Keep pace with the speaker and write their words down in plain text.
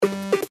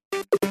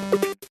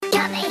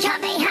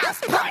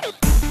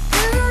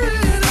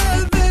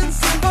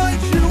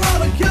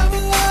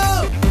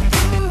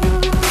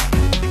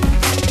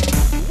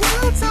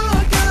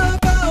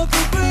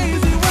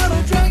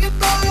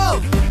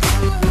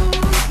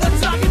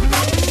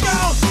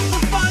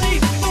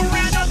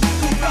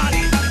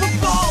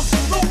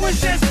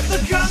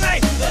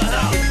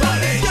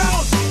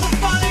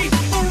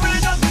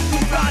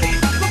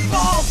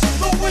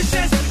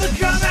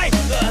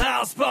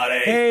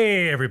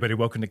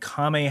everybody. Welcome to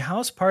Kame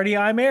House Party.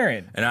 I'm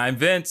Aaron. And I'm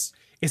Vince.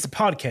 It's a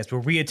podcast where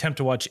we attempt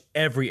to watch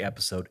every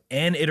episode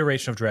and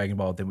iteration of Dragon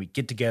Ball. Then we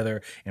get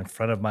together in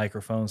front of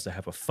microphones to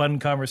have a fun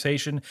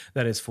conversation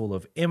that is full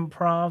of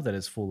improv, that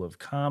is full of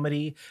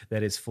comedy,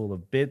 that is full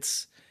of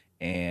bits,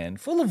 and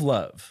full of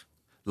love.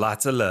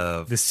 Lots of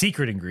love. The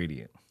secret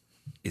ingredient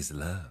is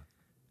love.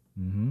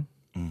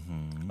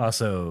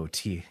 Also,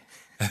 tea.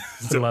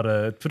 Put a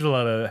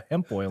lot of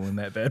hemp oil in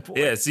that bad boy.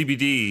 Yeah,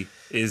 CBD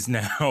is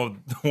now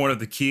one of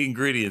the key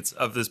ingredients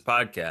of this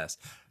podcast.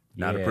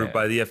 Not approved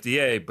by the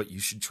FDA, but you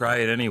should try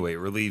it anyway. It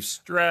relieves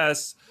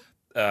stress,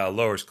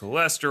 lowers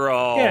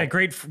cholesterol. Yeah,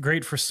 great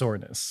for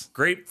soreness.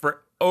 Great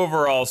for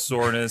overall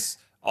soreness.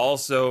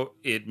 Also,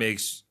 it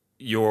makes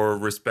your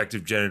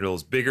respective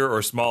genitals bigger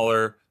or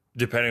smaller,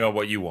 depending on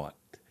what you want.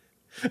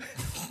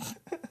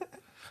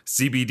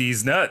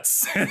 CBD's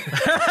nuts.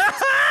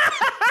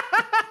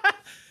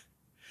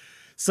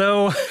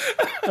 So,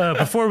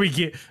 before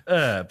we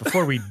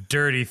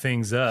dirty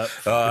things up,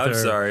 I'm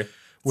sorry.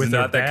 With it's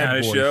not that kind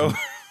of show.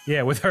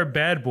 Yeah, with our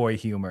bad boy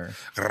humor,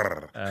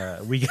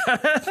 we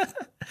gotta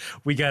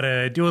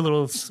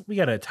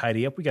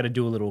tidy up. We gotta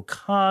do a little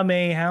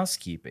Kame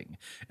housekeeping.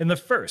 And the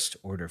first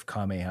order of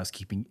Kame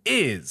housekeeping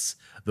is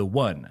the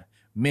 1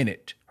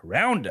 minute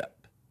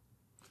roundup.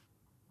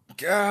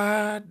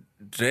 God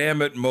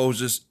damn it,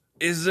 Moses.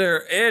 Is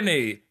there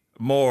any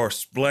more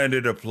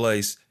splendid a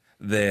place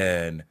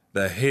than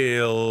the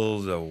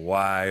hills of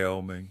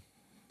Wyoming?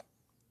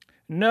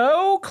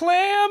 No,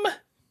 Clam.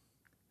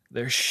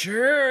 There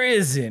sure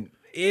isn't.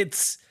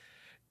 It's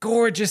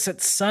gorgeous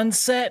at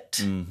sunset.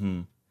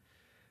 Mm-hmm.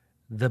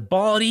 The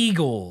bald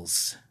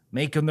eagles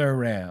making their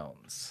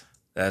rounds.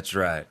 That's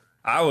right.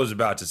 I was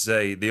about to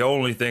say the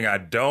only thing I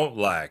don't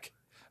like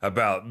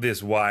about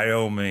this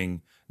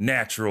Wyoming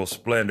natural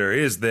splendor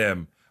is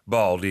them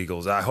bald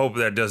eagles. I hope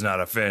that does not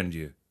offend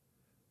you.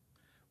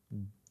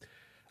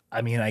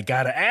 I mean, I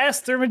gotta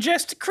ask, they're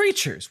majestic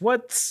creatures.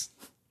 What's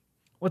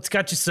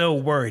got you so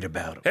worried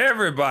about them?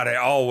 Everybody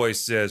always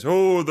says,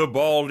 oh, the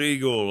bald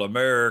eagle,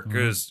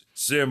 America's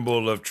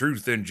symbol of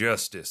truth and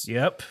justice.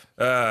 Yep.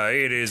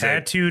 It is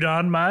tattooed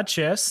on my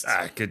chest.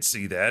 I could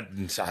see that.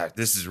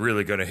 This is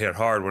really going to hit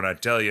hard when I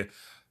tell you,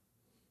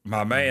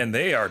 my man,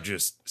 they are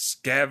just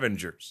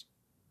scavengers.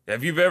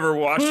 Have you ever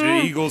watched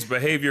an eagle's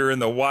behavior in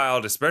the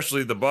wild,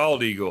 especially the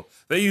bald eagle?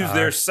 They use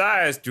their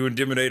size to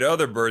intimidate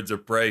other birds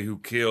of prey who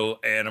kill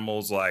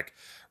animals like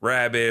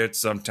rabbits,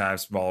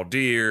 sometimes small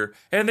deer,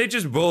 and they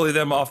just bully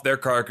them off their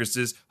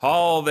carcasses,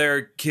 haul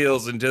their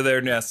kills into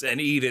their nests,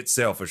 and eat it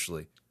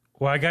selfishly.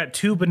 Well, I got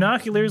 2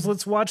 binoculars.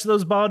 Let's watch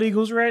those bald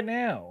eagles right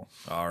now.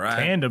 All right.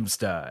 Tandem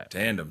style.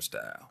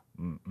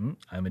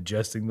 I'm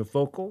adjusting the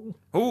focal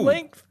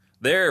length.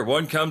 There,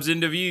 one comes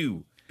into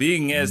view.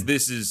 Being as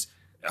this is,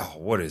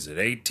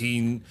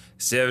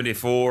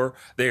 1874,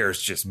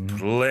 there's just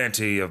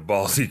plenty of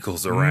bald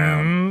eagles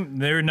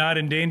around. They're not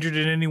endangered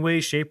in any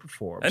way, shape, or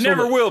form. And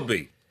never will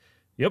be.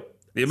 Yep.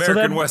 The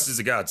American West is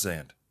a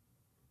godsend.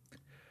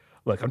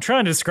 Look, I'm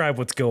trying to describe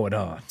what's going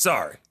on.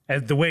 Sorry.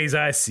 As the ways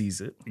I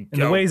sees it.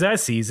 And the ways I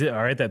sees it,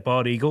 all right, that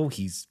bald eagle,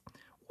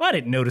 well, I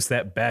didn't notice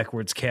that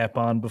backwards cap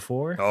on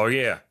before. Oh,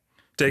 yeah.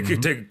 Take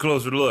a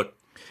closer look.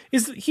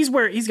 Is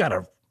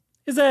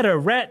that a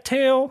rat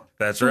tail?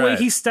 That's the right. The way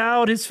he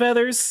styled his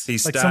feathers? He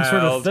like styled some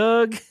sort of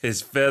thug?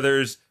 His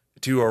feathers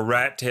to a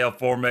rat tail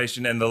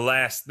formation. And the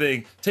last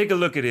thing, take a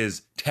look at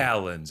his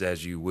talons,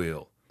 as you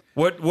will.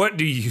 What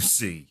do you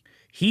see?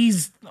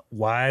 He's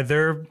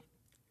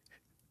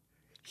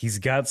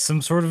got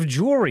some sort of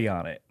jewelry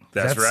on it.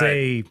 That's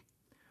right.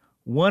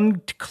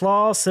 One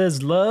claw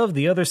says love,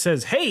 the other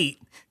says hate.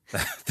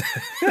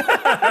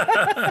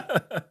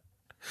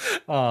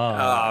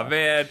 Oh,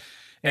 man.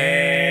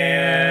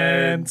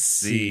 And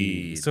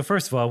see. So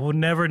first of all, we'll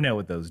never know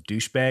what those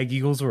douchebag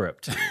eagles were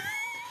up to.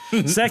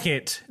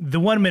 Second,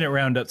 the 1 minute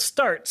roundup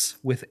starts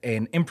with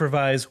an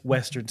improvised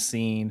Western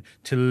scene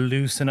to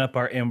loosen up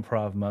our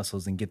improv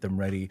muscles and get them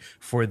ready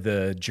for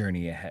the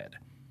journey ahead.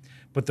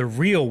 But the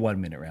real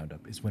 1 minute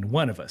roundup is when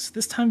one of us,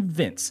 this time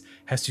Vince,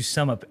 has to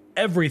sum up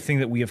everything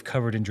that we have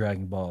covered in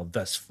Dragon Ball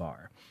thus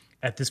far.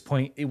 At this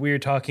point, we're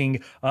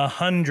talking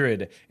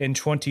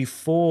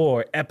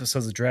 124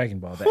 episodes of Dragon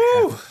Ball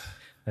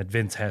that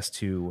Vince has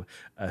to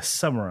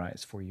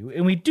summarize for you.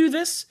 And we do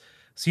this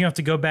so you don't have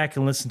to go back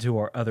and listen to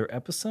our other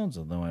episodes,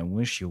 although I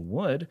wish you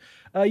would.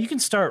 You can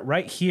start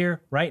right here,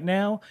 right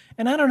now.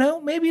 And I don't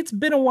know, maybe it's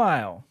been a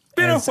while.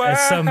 As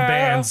some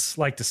bands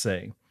like to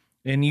say.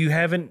 And you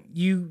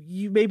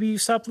maybe you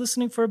stopped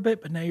listening for a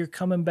bit, but now you're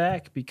coming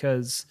back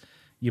because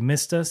you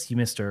missed us. You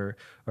missed our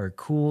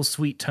cool,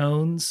 sweet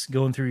tones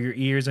going through your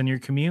ears on your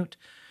commute.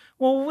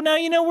 Well, now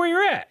you know where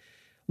you're at.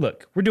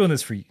 Look, we're doing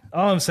this for you.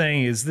 All I'm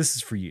saying is this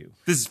is for you.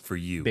 This is for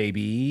you.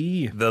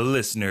 Baby. The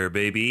listener,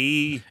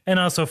 baby. And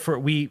also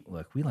we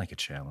like a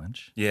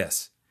challenge.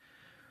 Yes.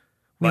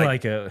 We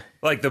like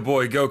the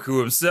boy Goku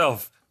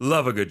himself,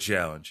 love a good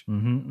challenge.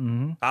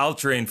 I'll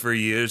train for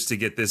years to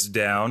get this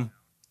down.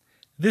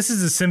 This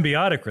is a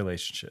symbiotic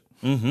relationship.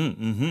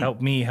 Help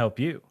me, help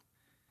you.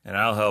 And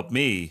I'll help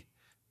me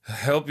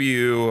help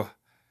you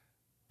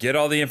get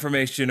all the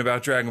information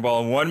about Dragon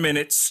Ball in 1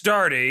 minute,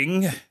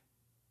 starting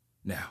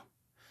now.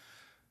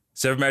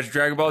 7 magic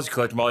Dragon Balls, you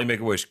collect them all, you make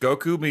a wish.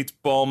 Goku meets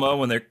Bulma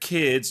when they're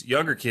kids,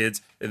 younger kids,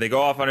 and they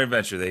go off on an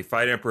adventure. They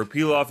fight Emperor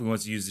Pilaf, who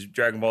wants to use the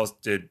Dragon Balls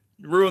to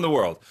ruin the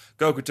world.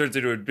 Goku turns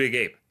into a big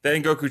ape.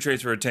 Then Goku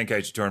trains for a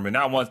Tenkaichi tournament.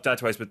 Not once, not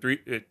twice, but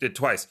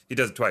twice. He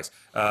does it twice.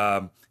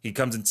 He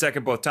comes in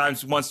second both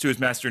times. Once to his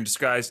master in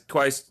disguise.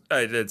 Twice,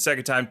 the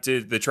second time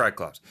to the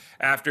Triclops.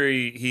 After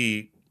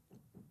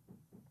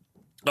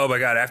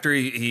after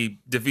he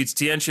defeats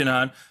Tien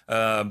Shinhan,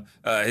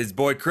 his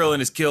boy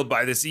Krillin is killed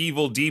by this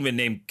evil demon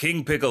named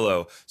King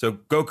Piccolo. So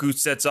Goku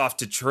sets off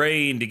to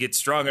train to get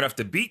strong enough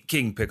to beat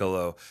King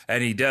Piccolo.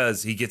 And he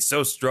does. He gets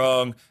so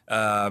strong,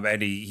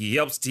 and he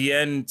helps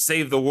Tien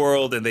save the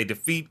world, and they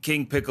defeat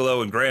King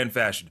Piccolo in grand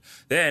fashion.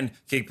 Then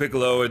King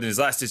Piccolo, in his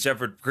last-ditch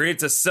effort,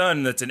 creates a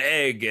sun that's an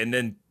egg, and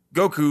then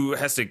Goku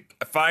has to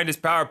find his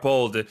power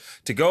pole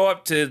to go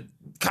up to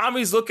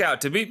Kami's lookout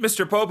to meet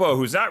Mr. Popo,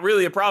 who's not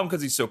really a problem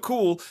because he's so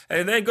cool.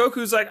 And then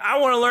Goku's like, I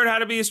want to learn how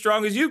to be as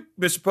strong as you,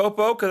 Mr.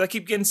 Popo, because I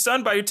keep getting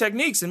stunned by your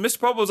techniques. And Mr.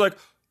 Popo's like,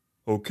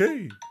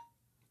 okay.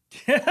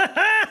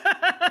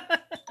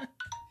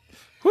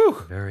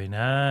 Whew. Very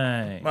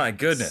nice. My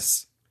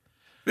goodness.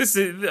 This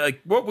is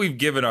like what we've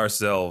given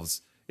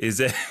ourselves is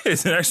an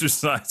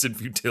exercise in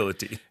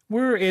futility.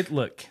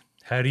 Look,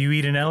 how do you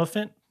eat an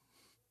elephant?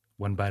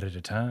 One bite at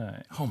a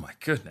time. Oh my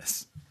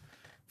goodness.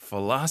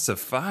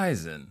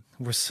 Philosophizing.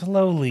 We're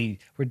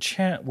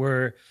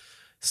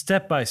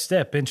step by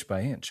step, inch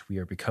by inch, we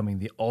are becoming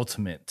the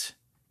ultimate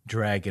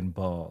Dragon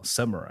Ball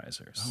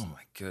summarizers. Oh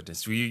my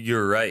goodness.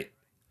 You're right.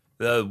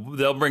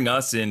 They'll bring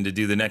us in to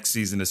do the next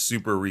season of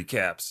super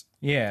recaps.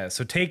 Yeah,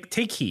 so take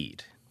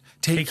heed.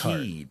 Take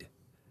heed.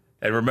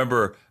 And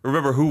remember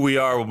who we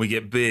are when we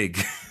get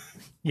big.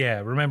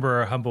 Yeah, remember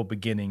our humble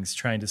beginnings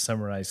trying to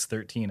summarize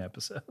 13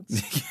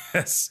 episodes.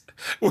 Yes,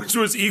 which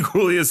was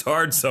equally as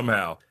hard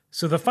somehow.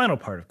 So the final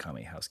part of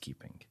Kami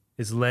Housekeeping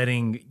is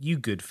letting you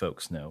good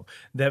folks know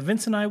that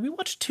Vince and I, we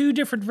watched 2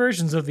 different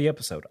versions of the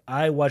episode.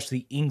 I watched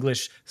the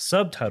English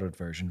subtitled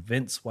version.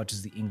 Vince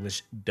watches the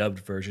English dubbed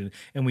version.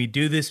 And we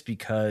do this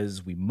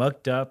because we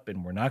mucked up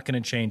and we're not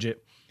going to change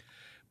it.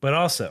 But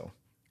also,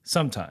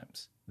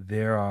 sometimes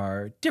there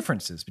are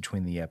differences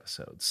between the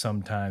episodes.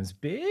 Sometimes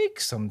big,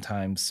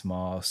 sometimes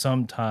small,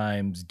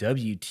 sometimes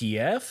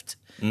WTF'd.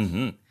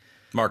 Mm-hmm.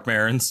 Mark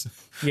Maron's.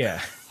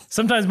 Yeah.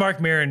 Sometimes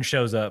Mark Maron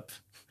shows up,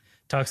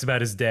 talks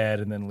about his dad,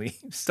 and then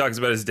leaves. Talks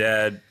about his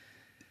dad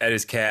and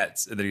his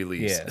cats, and then he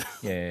leaves.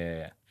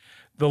 Yeah.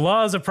 The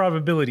laws of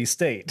probability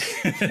state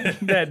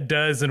that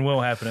does and will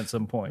happen at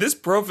some point. This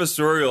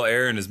professorial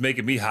Aaron is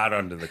making me hot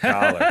under the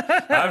collar.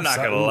 I'm not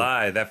going to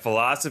lie. That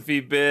philosophy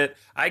bit,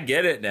 I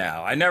get it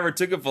now. I never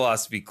took a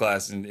philosophy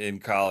class in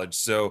college,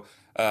 so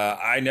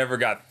I never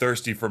got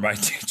thirsty for my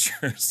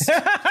teachers.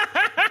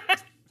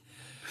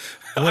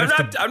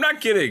 I'm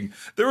not kidding.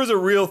 There was a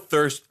real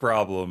thirst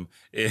problem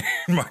in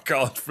my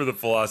college for the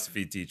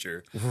philosophy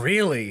teacher.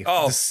 Really?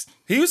 Oh,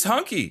 he was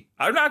hunky.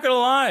 I'm not going to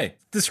lie.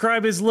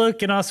 Describe his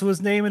look and also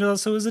his name and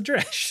also his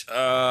address.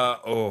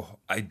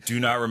 I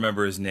do not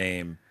remember his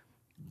name,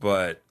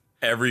 but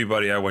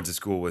everybody I went to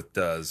school with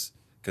does,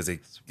 because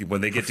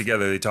when they get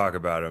together, they talk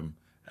about him.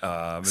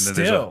 And then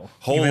there's a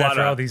whole lot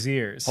after all these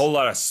years, whole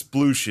lot of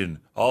splooshin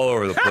all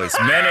over the place.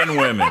 Men and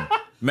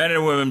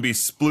women be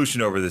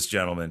splooshing over this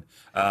gentleman.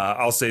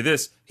 I'll say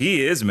this: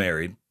 he is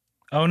married.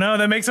 Oh no,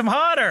 that makes him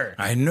hotter.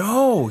 I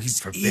know, he's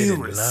Forbidden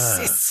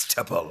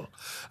irresistible.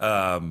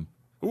 I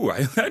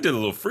did a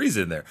little freeze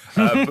in there.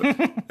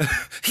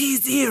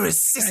 He's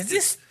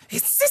irresistible,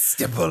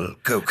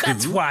 Goku.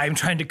 That's why I'm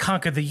trying to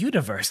conquer the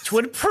universe to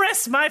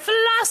impress my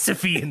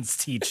philosophy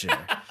teacher.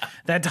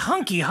 That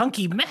hunky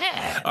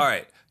man. All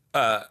right,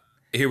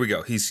 here we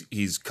go.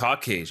 He's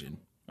Caucasian.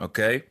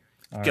 Okay,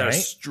 got a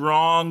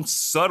strong,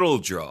 subtle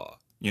jaw.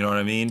 You know what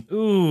I mean?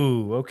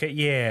 Ooh, okay,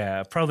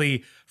 yeah,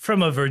 probably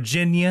from a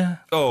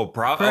Virginia.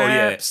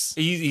 Perhaps. Oh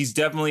yeah, he's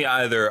definitely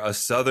either a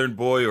Southern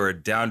boy or a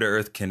down to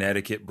earth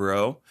Connecticut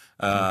bro.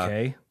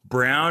 Okay.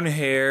 Brown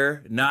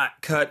hair,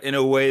 not cut in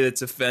a way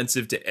that's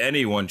offensive to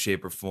any one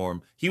shape or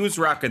form. He was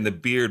rocking the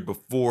beard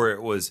before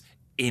it was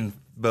in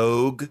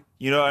vogue.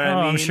 You know what I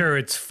mean? I'm sure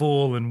it's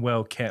full and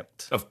well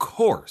kept. Of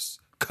course.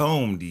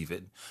 Combed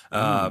even.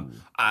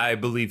 I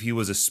believe he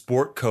was a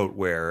sport coat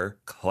wearer.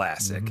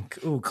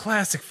 Classic. Ooh,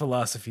 classic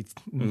philosophy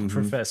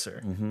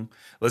professor. Mm-hmm.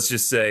 Let's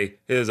just say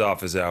his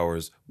office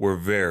hours were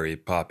very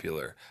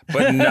popular,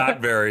 but not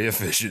very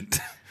efficient.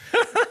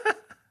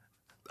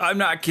 I'm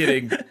not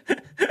kidding.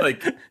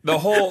 Like the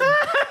whole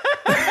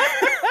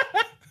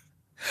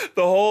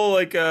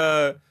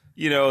the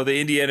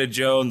Indiana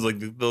Jones, like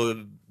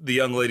the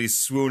young lady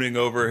swooning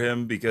over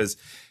him because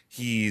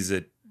he's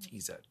a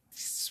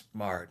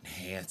smart and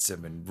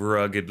handsome and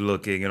rugged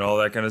looking and all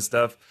that kind of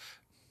stuff.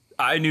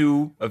 I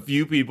knew a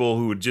few people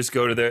who would just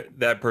go to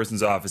that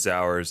person's office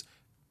hours.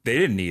 They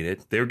didn't need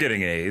it. They were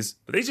getting A's,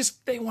 but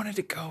they wanted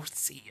to go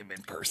see him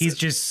in person. He's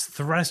just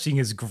thrusting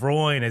his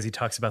groin as he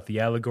talks about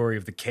the allegory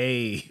of the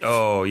cave.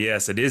 Oh,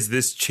 yes. And is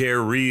this chair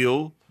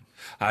real?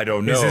 I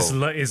don't know.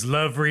 Is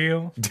love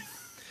real?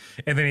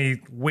 And then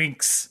he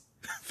winks,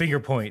 finger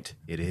point.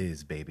 It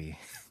is, baby.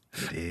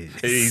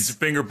 It is. He's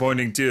finger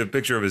pointing to a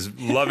picture of his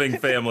loving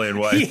family and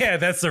wife. Yeah,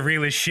 that's the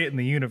realest shit in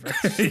the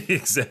universe.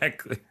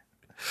 Exactly.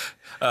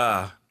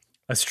 A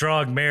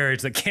strong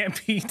marriage that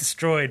can't be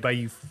destroyed by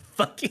you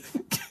fucking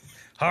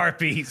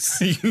harpies.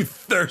 You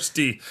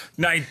thirsty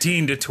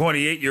 19 to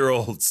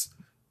 28-year-olds.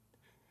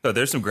 Oh,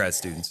 there's some grad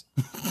students.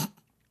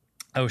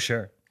 Oh,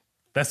 sure.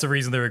 That's the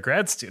reason they're a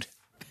grad student.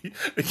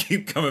 They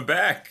keep coming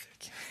back.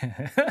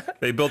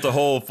 They built a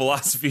whole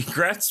philosophy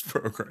grads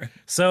program.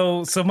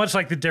 So much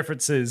like the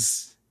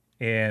differences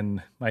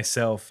in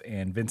myself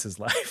and Vince's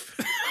life,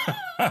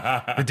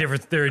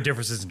 there are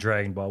differences in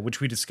Dragon Ball, which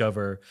we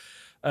discover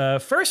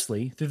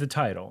firstly through the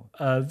title.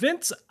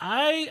 Vince,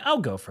 I'll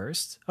go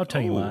first. I'll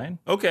tell you mine.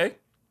 Okay.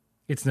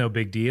 It's no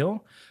big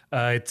deal.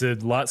 It's a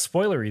lot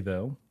spoilery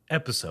though.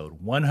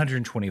 Episode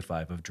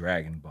 125 of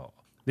Dragon Ball.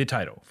 The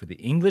title for the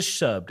English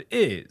subbed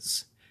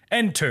is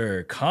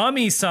Enter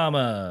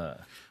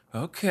Kami-sama.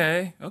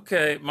 Okay.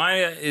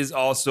 Mine is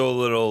also a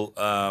little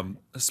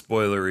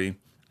spoilery.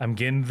 I'm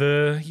getting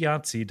the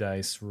Yahtzee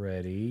dice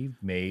ready.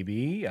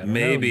 Maybe. I don't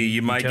know.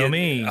 You might tell get.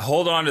 me.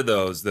 Hold on to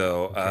those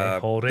though.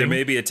 Holding. There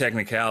may be a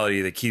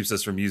technicality that keeps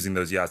us from using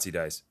those Yahtzee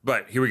dice.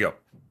 But here we go.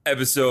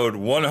 Episode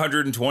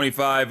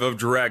 125 of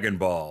Dragon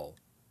Ball.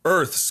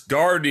 Earth's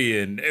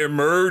Guardian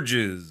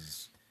emerges.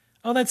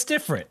 Oh, that's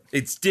different.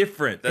 It's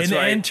different. That's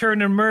right. Enter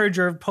and emerge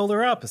are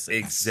polar opposites.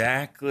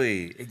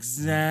 Exactly. It's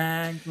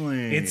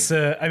it's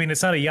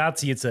not a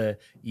Yahtzee. It's a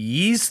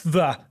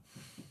Yistha.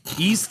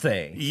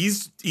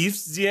 Yves.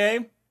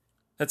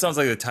 That sounds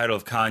like the title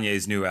of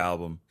Kanye's new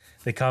album.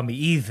 They call me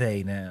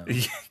Yves now.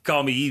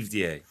 Call me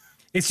Yves.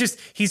 It's just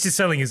he's just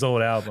selling his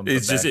old album.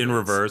 It's just in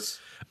reverse.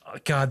 Oh,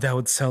 God, that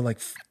would sell like.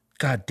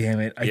 God damn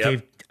it!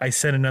 I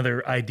sent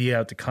another idea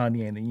out to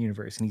Kanye in the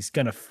universe, and he's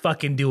gonna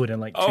fucking do it in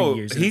like 2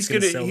 years. He's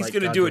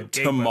gonna do it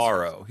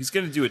tomorrow. He's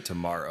gonna do it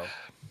tomorrow.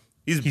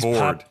 He's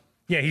bored.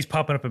 He's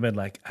popping up in bed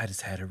like, I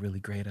just had a really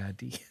great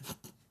idea.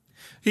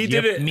 He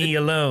did it. Me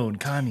alone,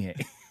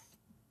 Kanye.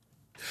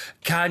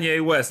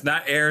 Kanye West,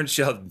 not Aaron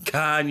Shelton.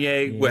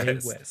 Kanye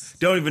West.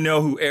 Don't even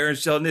know who Aaron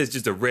Shelton is.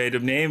 Just a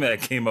random name that I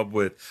came up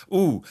with.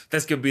 Ooh,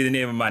 that's gonna be the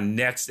name of my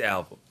next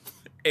album.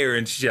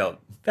 Aaron Shelton.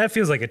 That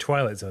feels like a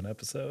Twilight Zone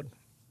episode.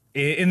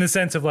 In the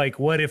sense of like,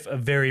 what if a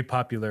very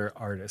popular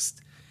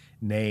artist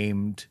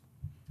named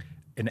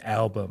an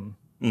album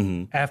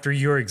after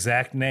your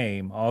exact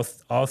name, all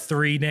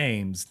three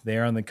names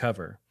there on the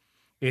cover,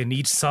 and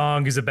each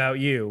song is about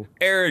you.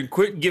 Aaron,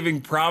 quit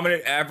giving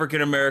prominent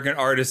African-American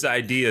artists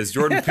ideas.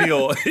 Jordan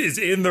Peele is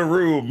in the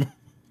room.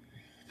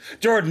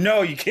 Jordan,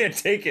 no, you can't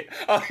take it.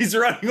 Oh, he's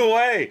running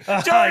away.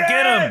 Jordan!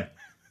 Get him!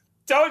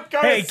 Don't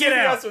go Hey, and get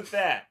out. us with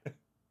that.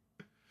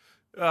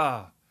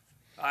 I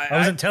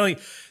wasn't telling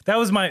you. That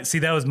was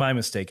my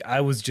mistake.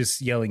 I was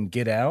just yelling,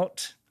 get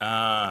out.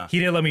 He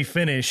didn't let me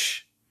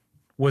finish.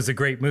 Was a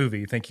great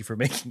movie. Thank you for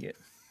making it.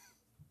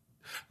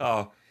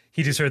 Oh.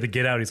 He just heard the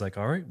get out. He's like,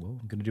 all right, well,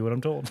 I'm going to do what I'm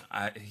told.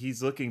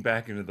 He's looking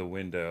back into the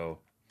window.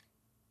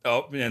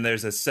 Oh, and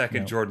there's a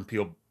second Jordan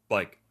Peele,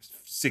 like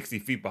 60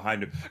 feet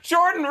behind him.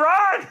 Jordan,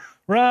 run!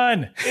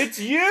 Run! It's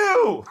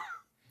you!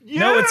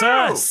 No, it's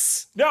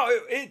us. No,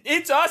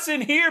 it's us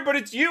in here, but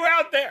it's you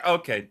out there.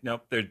 Okay,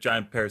 nope, they're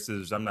giant pair of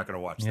scissors. I'm not going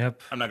to watch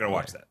that. I'm not going to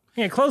watch that.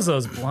 Yeah, close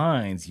those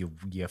blinds, you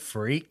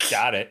freak.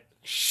 Got it.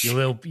 You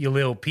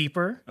little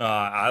peeper.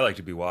 I like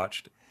to be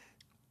watched.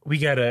 We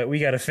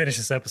gotta finish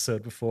this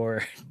episode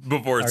before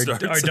it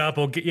starts.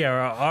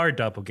 Our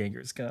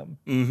doppelgangers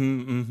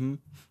come.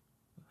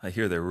 I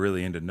hear they're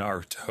really into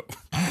Naruto.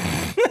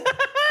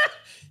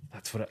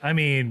 That's what I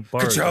mean.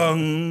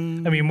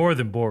 Ka-chung! I mean more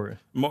than Boruto.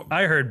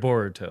 I heard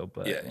Boruto,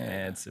 but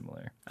it's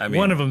similar. I mean,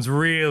 one of them's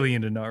really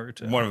into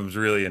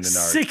Naruto.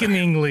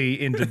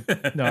 Sickeningly into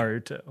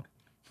Naruto.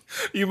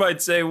 You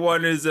might say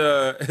one is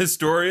a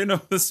historian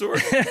of the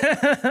sort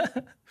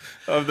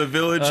of the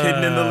village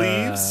hidden in the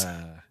leaves.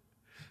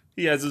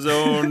 He has his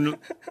own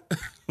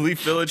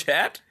Leaf Village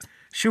hat.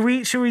 Should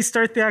we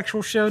start the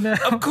actual show now?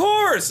 Of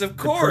course. The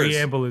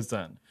preamble is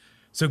done.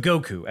 So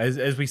Goku,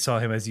 as we saw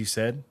him, as you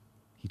said,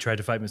 he tried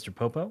to fight Mr.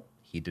 Popo.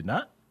 He did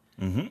not.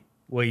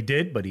 Well, he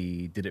did, but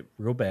he did it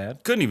real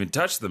bad. Couldn't even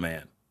touch the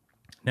man.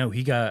 No,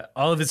 he got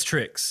all of his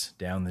tricks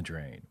down the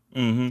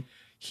drain.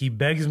 He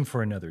begs him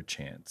for another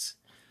chance.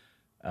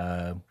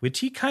 Which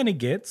he kind of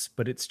gets,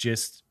 but it's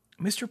just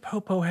Mr.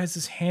 Popo has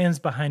his hands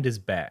behind his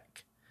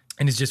back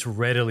and is just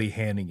readily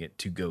handing it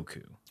to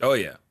Goku. Oh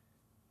yeah,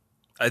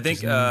 I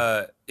think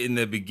in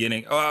the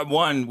beginning,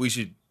 we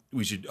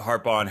should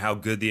harp on how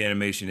good the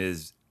animation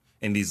is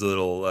in these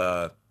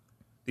little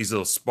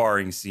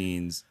sparring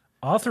scenes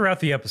all throughout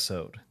the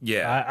episode.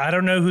 Yeah, I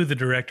don't know who the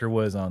director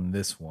was on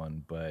this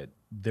one, but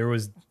there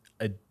was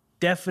a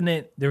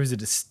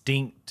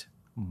distinct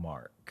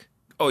mark.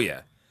 Oh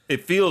yeah,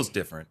 it feels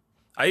different.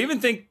 I even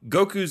think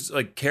Goku's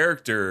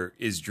character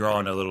is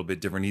drawn a little bit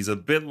different. He's a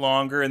bit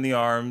longer in the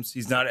arms.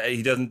 He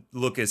doesn't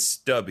look as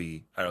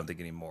stubby, I don't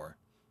think, anymore.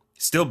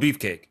 Still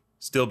beefcake.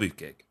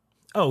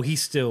 Oh,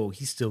 he's still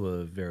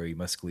a very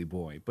muscly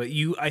boy. But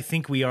I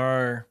think we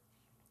are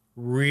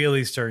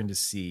really starting to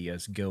see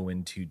us go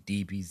into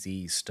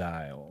DBZ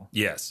style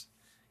Yes.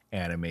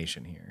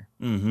 animation here.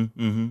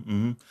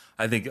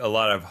 I think a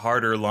lot of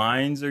harder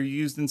lines are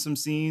used in some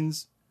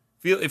scenes.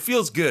 It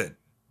feels good.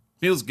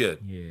 Feels good.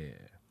 Yeah.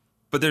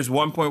 But there's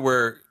one point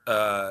where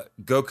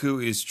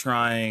Goku is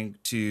trying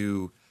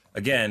to,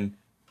 again,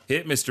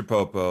 hit Mr.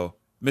 Popo.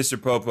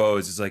 Mr. Popo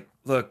is just like,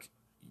 look,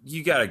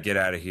 you got to get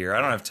out of here.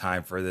 I don't have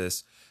time for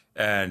this.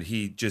 And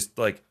he just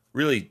like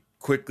really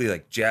quickly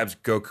like jabs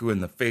Goku in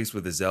the face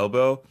with his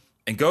elbow.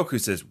 And Goku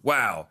says,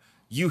 wow,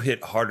 you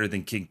hit harder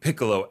than King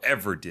Piccolo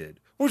ever did.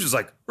 Which is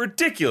like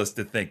ridiculous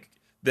to think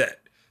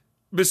that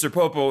Mr.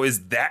 Popo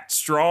is that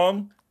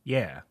strong.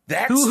 Yeah.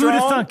 That Who'd strong?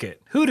 have thunk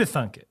it? Who'd have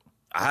thunk it?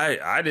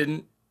 I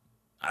didn't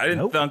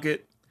Nope. thunk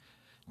it.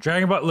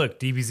 Dragon Ball, look,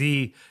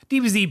 DBZ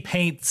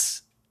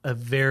paints a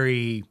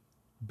very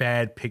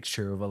bad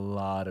picture of a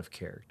lot of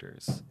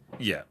characters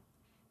Yeah.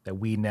 that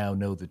we now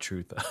know the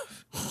truth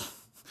of.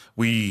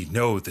 We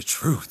know the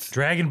truth.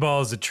 Dragon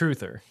Ball is a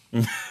truther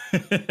to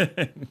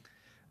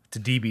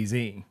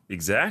DBZ.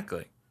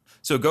 Exactly.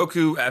 So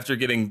Goku, after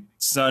getting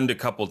sunned a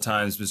couple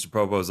times, Mr.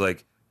 Popo's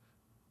like,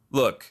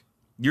 look,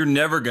 you're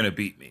never going to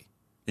beat me.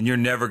 And you're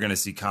never going to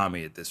see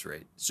Kami at this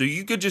rate. So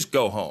you could just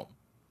go home.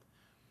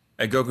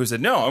 And Goku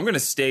said, no, I'm going to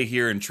stay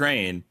here and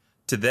train.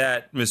 To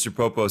that, Mr.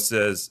 Popo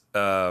says,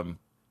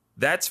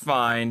 that's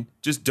fine.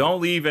 Just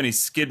don't leave any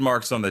skid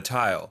marks on the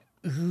tile.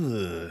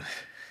 Ugh.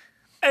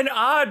 An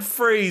odd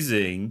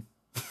phrasing.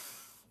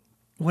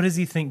 What does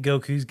he think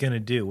Goku's going to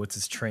do? What's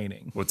his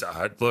training? What's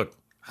odd? Look,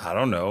 I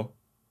don't know.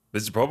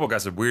 Mr. Popo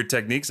got some weird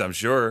techniques, I'm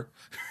sure.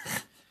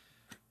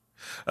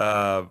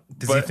 Does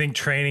he think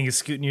training is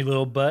scooting your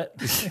little butt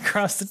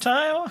across the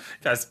tile?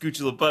 Got to scoot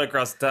your little butt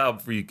across the tile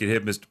before you can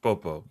hit Mr.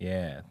 Popo.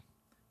 Yeah.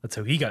 That's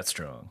how he got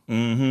strong.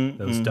 Mm-hmm.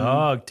 Those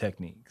dog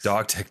techniques.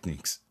 Dog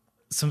techniques.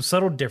 Some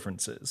subtle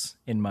differences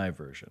in my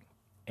version.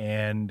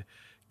 And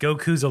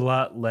Goku's a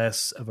lot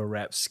less of a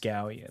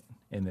rapscallion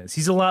in this.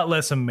 He's a lot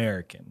less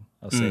American.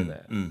 I'll say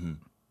that. Mm-hmm.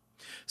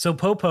 So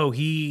Popo,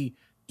 he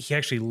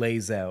actually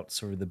lays out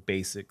sort of the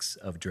basics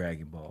of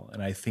Dragon Ball.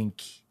 And I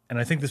think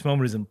this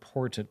moment is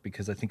important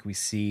because I think we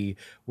see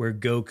where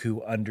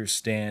Goku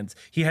understands.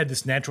 He had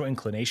this natural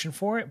inclination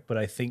for it, but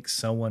I think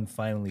someone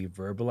finally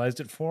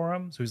verbalized it for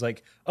him. So he's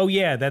like, oh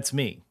yeah, that's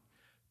me.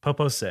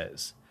 Popo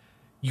says,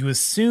 you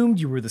assumed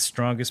you were the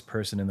strongest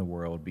person in the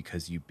world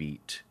because you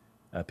beat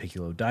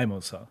Piccolo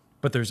Daimosa,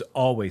 but there's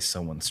always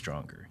someone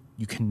stronger.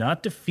 You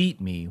cannot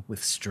defeat me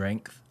with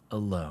strength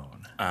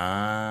alone.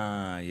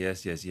 Ah,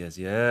 yes.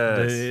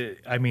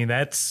 I mean,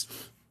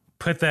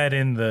 put that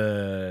in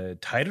the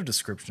title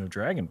description of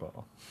Dragon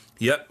Ball.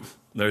 Yep.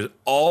 There's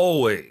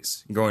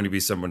always going to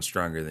be someone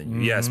stronger than you.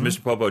 Mm-hmm. Yes,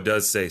 Mr. Popo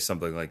does say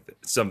something like that,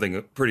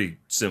 something pretty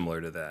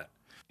similar to that.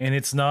 And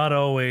it's not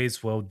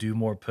always, well, do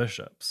more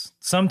push-ups.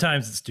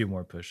 Sometimes it's do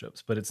more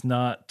push-ups, but it's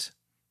not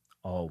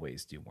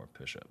always do more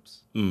push-ups.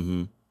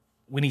 Mm-hmm.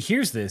 When he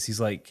hears this, he's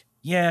like,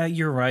 yeah,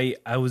 you're right.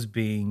 I was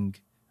being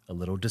a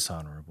little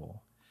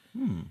dishonorable.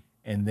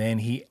 And then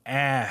he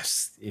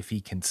asks if he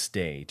can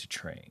stay to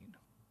train.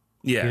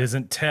 Yeah. He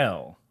doesn't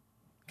tell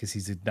because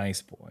he's a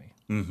nice boy.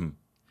 Mm-hmm.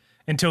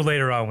 Until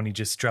later on when he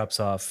just drops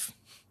off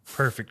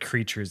perfect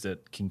creatures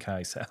at King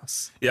Kai's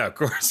house. Yeah, of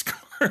course.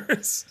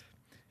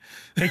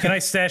 Hey, can I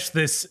stash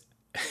this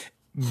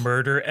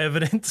murder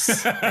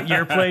evidence at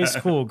your place?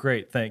 Cool,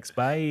 great, thanks,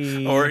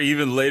 bye. Or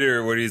even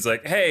later when he's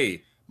like,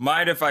 hey,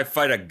 mind if I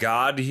fight a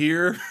god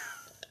here?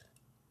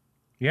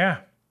 Yeah,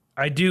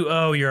 I do.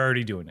 Oh, you're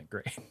already doing it.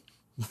 Great.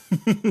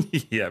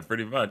 Yeah,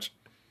 pretty much.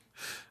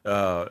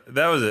 That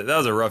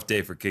was a rough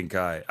day for King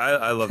Kai.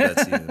 I love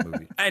that scene in the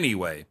movie.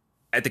 Anyway,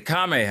 at the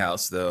Kame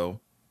house, though,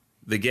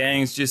 the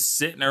gang's just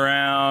sitting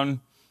around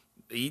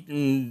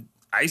eating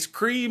ice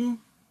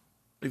cream.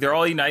 Like they're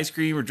all eating ice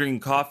cream or drinking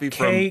coffee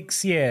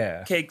Cakes,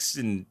 yeah. Cakes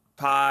and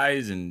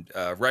pies and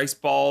rice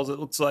balls, it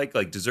looks like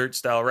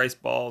dessert-style rice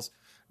balls.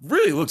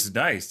 Really looks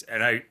nice.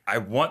 And I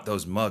want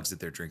those mugs that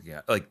they're drinking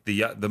out. Like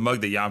the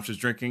mug that Yamcha's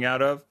drinking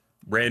out of.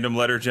 Random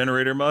letter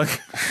generator mug.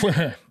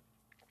 Well,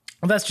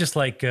 that's just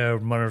like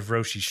one of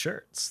Roshi's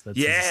shirts. That's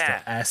his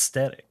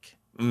aesthetic.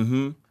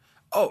 Mm-hmm.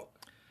 Oh,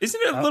 isn't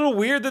it a little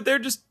weird that they're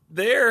just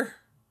there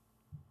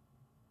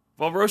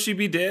while Roshi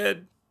be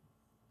dead?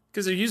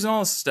 Because they're using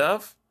all his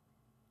stuff?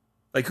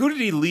 Like, who did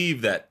he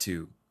leave that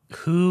to?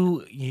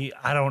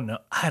 I don't know.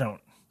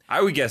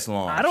 I would guess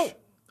Launch. I don't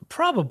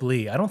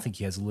think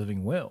he has a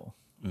living will,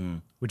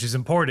 which is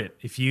important.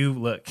 If you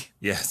look,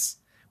 yes,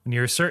 when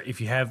you're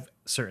if you have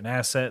certain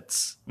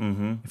assets,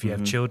 if you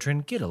have children,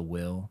 get a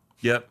will.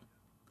 Yep.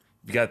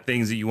 You got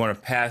things that you want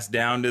to pass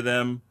down to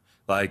them,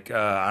 like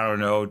I don't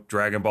know,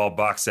 Dragon Ball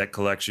box set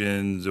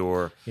collections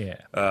or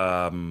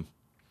Dragon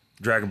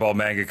Ball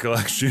manga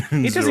collections.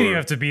 It doesn't even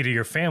have to be to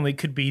your family. It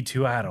could be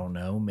to, I don't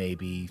know,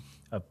 maybe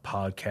a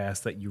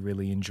podcast that you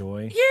really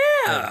enjoy.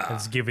 Yeah.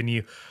 Has given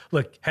you,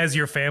 look, has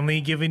your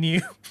family given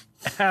you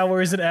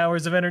hours and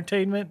hours of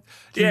entertainment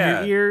through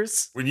your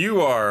ears? When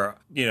you are,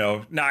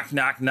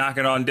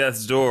 knocking on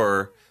death's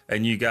door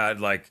and you got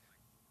like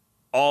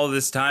all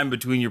this time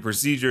between your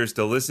procedures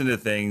to listen to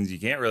things, you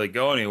can't really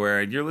go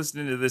anywhere, and you're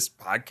listening to this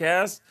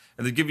podcast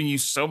and they're giving you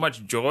so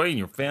much joy and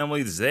your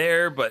family's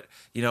there, but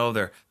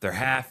they're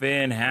half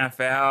in, half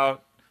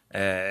out,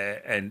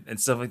 and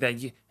stuff like that.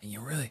 And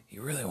you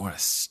really want to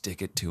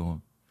stick it to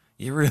them.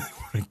 You really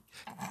want to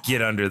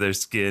get under their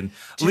skin.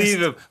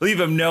 Leave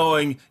them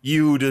knowing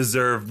you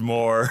deserved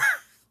more.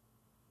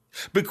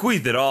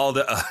 Bequeath it all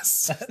to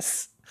us.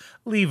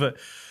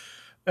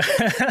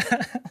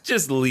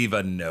 Just leave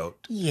a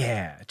note.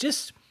 Yeah,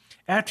 just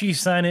after you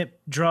sign it,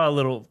 draw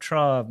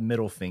a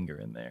middle finger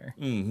in there.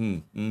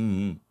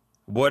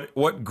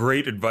 What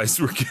great advice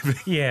we're giving.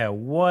 Yeah,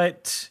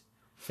 what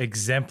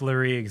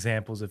exemplary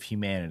examples of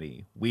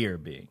humanity we are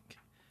being.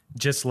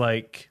 Just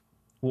like,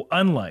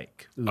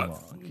 unlike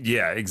Oolong.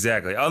 Yeah,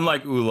 exactly.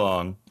 Unlike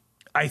Oolong.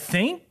 I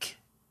think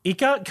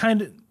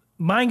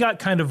mine got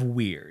kind of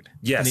weird.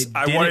 Yes,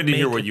 I wanted to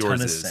hear what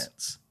yours is.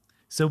 Sense.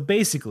 So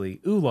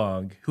basically,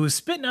 Oolong, who was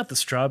spitting out the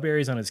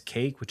strawberries on his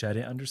cake, which I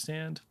didn't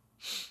understand.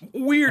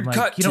 Weird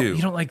cut too.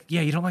 You don't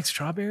like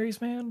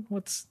strawberries, man?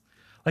 What's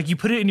like you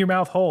put it in your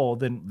mouth whole,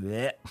 then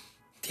bleh,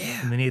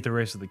 and then eat the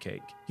rest of the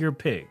cake. You're a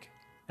pig.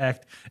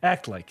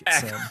 Act like it,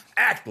 son.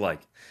 Act like.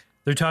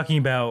 They're talking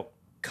about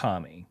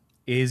Kami.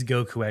 Is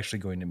Goku actually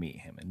going to meet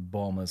him? And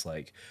Bulma's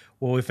like,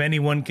 well, if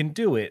anyone can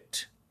do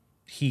it,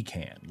 he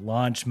can.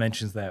 Launch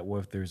mentions that, well,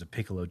 if there's a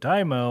Piccolo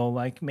Daimo,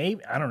 like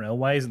maybe, I don't know,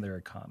 why isn't there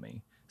a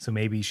Kami? So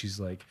maybe she's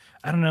like,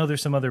 I don't know,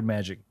 there's some other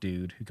magic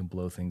dude who can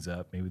blow things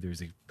up. Maybe there's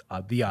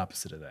the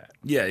opposite of that.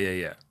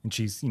 Yeah. And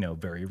she's,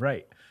 very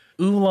right.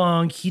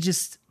 Oolong,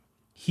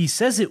 he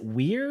says it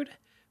weird,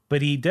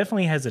 but he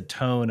definitely has a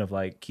tone of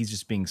like, he's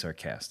just being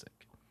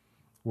sarcastic.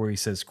 Where he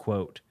says,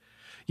 quote,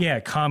 yeah,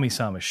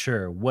 Kami-sama,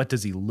 sure. What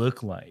does he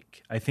look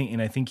like? I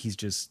think he's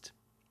just,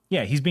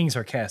 he's being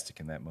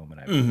sarcastic in that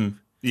moment, I believe. Mm-hmm.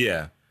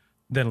 Yeah.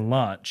 Then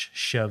Launch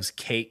shoves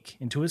cake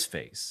into his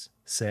face.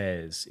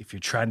 Says, if you're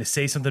trying to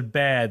say something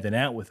bad, then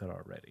out with it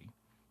already.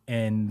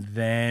 And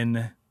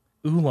then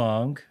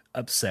Oolong,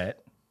 upset,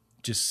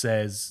 just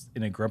says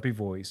in a grumpy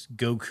voice,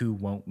 Goku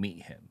won't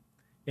meet him.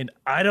 And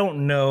I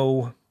don't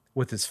know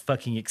what this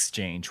fucking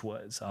exchange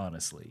was,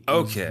 honestly.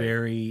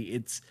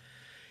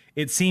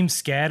 It seems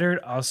scattered.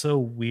 Also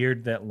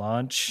weird that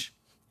Launch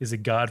is a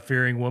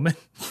God-fearing woman.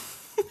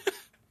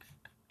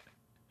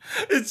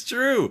 It's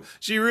true.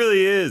 She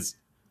really is.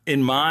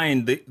 In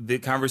mine, the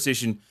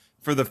conversation...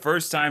 For the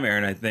first time,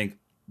 Aaron, I think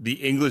the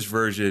English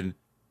version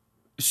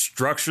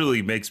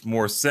structurally makes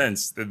more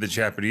sense than the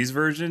Japanese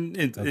version,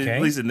 at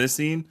least in this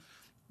scene.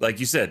 Like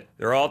you said,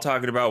 they're all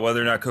talking about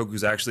whether or not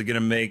Goku's actually going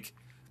to make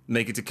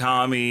it to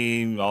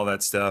Kami, all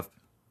that stuff.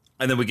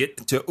 And then we get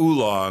to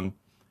Oolong,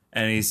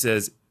 and he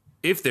says,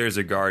 if there's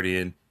a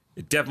guardian,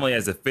 it definitely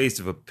has the face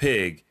of a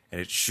pig,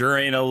 and it sure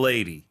ain't a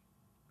lady.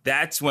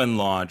 That's when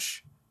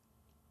Launch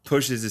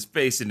pushes his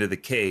face into the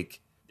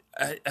cake.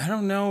 I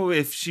don't know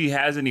if she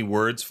has any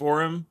words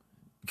for him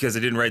because I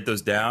didn't write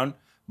those down.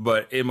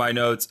 But in my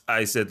notes,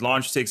 I said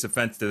Launch takes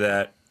offense to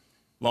that.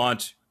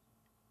 Launch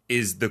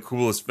is the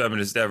coolest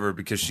feminist ever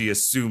because she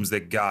assumes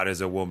that God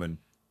is a woman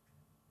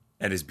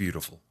and is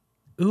beautiful.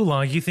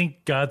 Oolong, you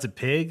think God's a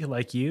pig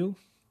like you?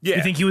 Yeah.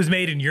 You think he was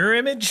made in your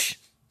image?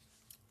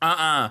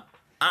 God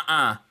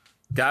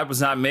was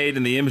not made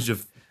in the image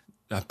of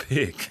a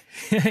pig.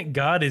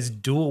 God is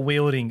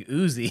dual-wielding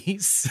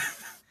Uzis.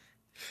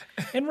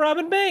 And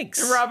Robin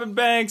Banks.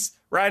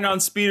 Riding on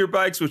speeder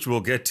bikes, which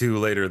we'll get to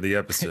later in the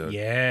episode.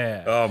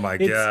 Yeah. Oh, my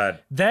God.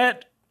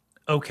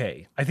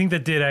 Okay. I think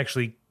that did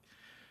actually...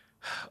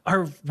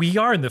 We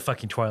are in the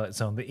fucking Twilight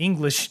Zone. The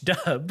English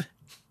dub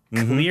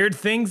cleared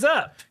things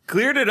up.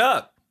 Cleared it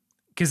up.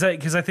 Because I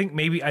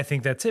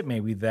think that's it.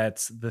 Maybe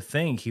that's the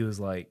thing. He was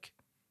like...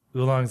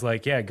 Oolong's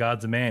like, yeah,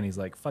 God's a man. He's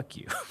like, fuck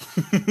you.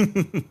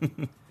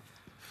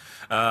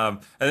 And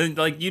then,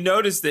 like, you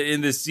notice that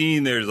in this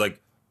scene, there's, like,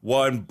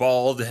 one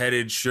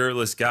bald-headed,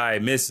 shirtless guy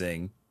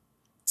missing.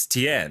 It's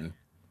Tien.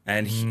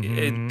 And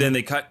then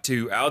they cut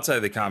to outside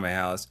the Kame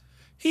house.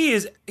 He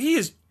is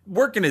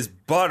working his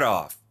butt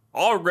off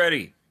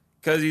already.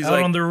 Because he's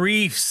out on the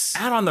reefs.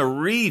 Out on the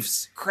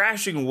reefs,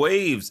 crashing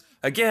waves.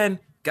 Again,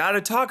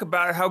 gotta talk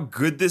about how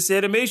good this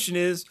animation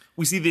is.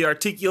 We see the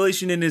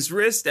articulation in his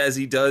wrist as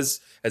he goes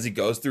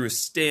through his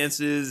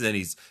stances, and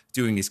he's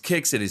doing his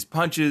kicks and his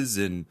punches,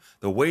 and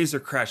the waves are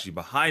crashing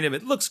behind him.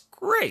 It looks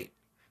great.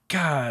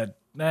 God,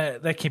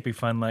 that can't be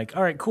fun. Like,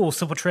 all right, cool,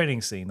 simple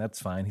training scene. That's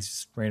fine. He's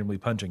just randomly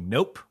punching.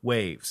 Nope,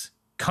 waves.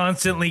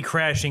 Constantly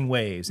crashing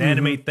waves.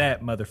 Animate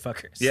that,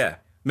 motherfuckers. Yeah,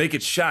 make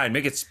it shine,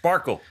 make it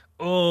sparkle.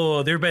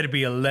 Oh, there better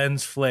be a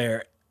lens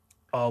flare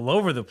all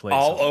over the place.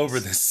 All over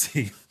the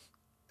scene.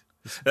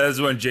 That's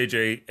when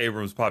J.J.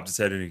 Abrams popped his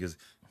head in and he goes,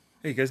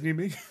 hey, you guys need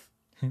me?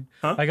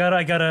 Huh? I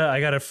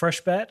got a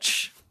fresh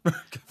batch.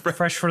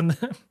 fresh from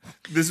the.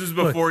 This was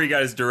before he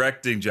got his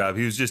directing job.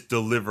 He was just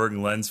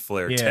delivering lens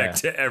flare tech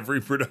to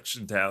every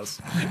production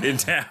house in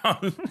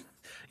town.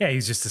 Yeah,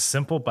 he's just a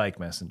simple bike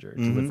messenger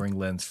delivering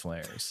lens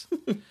flares.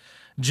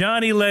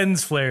 Johnny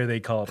Lens Flare, they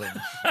called him.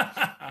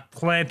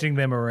 Planting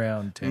them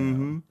around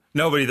town.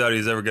 Nobody thought he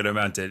was ever going to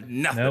amount to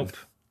nothing. Nope.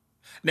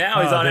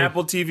 Now he's on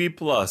Apple TV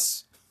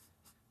Plus.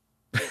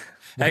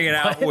 Hanging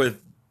out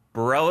with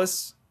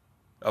Bareilles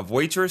of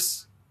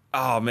Waitress.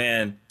 Oh,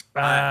 man.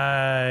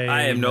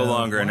 I am no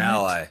longer an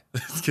ally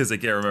because I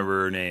can't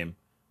remember her name.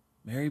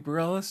 Mary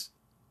Bareilles?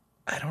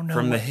 I don't know.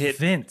 From the hit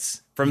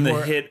Vince. From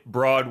the hit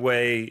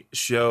Broadway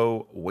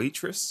show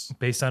Waitress?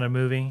 Based on a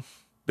movie?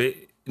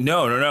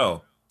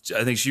 No.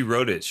 I think she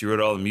wrote it. She wrote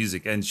all the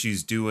music, and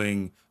she's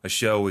doing a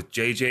show with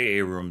J.J.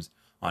 Abrams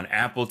on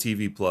Apple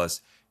TV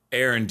Plus.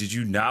 Aaron, did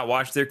you not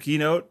watch their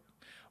keynote?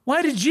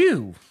 Why did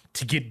you?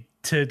 To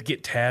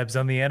get tabs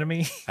on the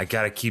enemy? I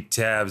gotta keep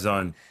tabs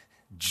on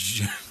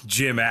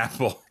Jim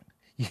Apple.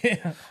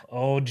 Yeah.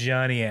 Oh,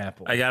 Johnny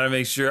Apple. I gotta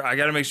make sure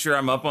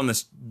I'm up on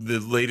the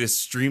latest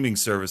streaming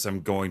service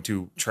I'm going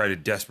to try to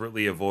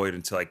desperately avoid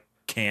until I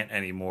can't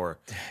anymore.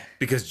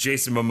 Because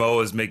Jason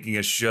Momoa is making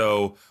a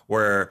show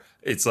where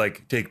it's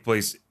like take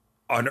place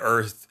on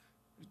Earth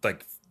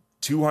like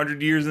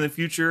 200 years in the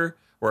future,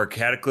 where a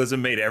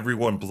cataclysm made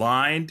everyone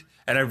blind,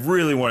 and I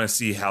really want to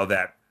see how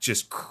that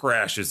just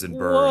crashes and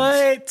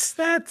burns.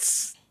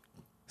 What?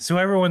 So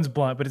everyone's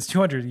blind, but it's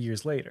 200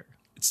 years later.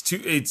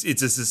 It's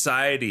a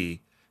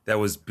society that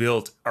was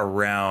built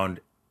around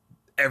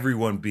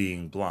everyone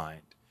being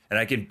blind. And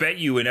I can bet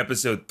you in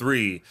episode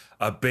 3,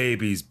 a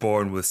baby's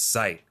born with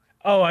sight.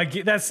 Oh,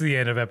 that's the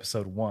end of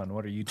episode 1.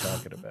 What are you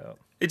talking about?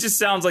 It just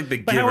sounds like the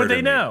Giver. But how would to they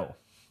me. know?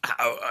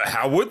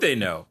 How would they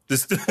know?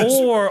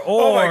 Or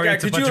oh my God,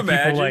 it's a could bunch you of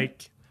people imagine?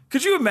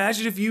 Could you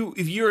imagine if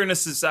you're in a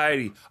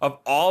society of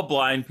all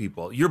blind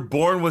people, you're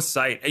born with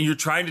sight, and you're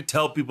trying to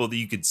tell people that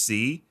you could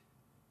see?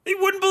 They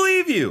wouldn't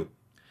believe you.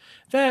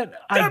 That'd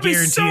be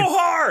so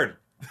hard.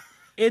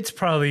 It's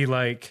probably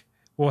like,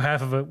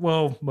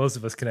 most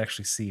of us can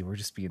actually see. We're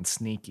just being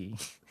sneaky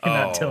and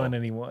not telling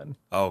anyone.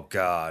 Oh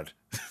God.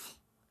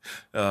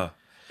 And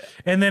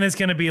then it's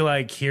gonna be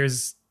like,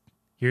 here's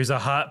a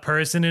hot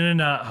person and a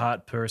not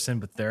hot person,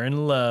 but they're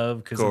in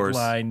love because of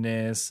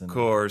blindness. And of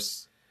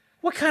course.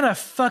 What kind of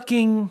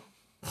fucking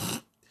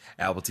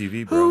Apple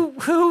TV, bro?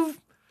 Who?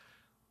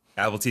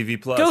 Apple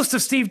TV Plus. Ghost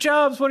of Steve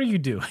Jobs. What are you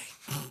doing?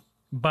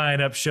 Buying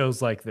up shows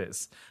like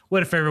this.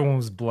 What if everyone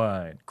was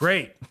blind?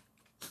 Great.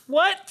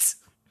 What?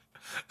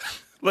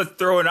 Let's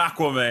throw in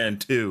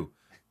Aquaman too.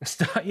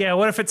 Yeah.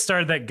 What if it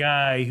started that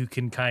guy who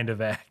can kind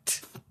of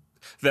act?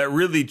 That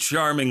really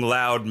charming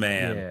loud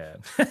man.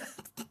 Yeah.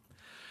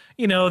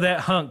 You know, that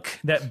hunk,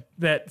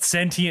 that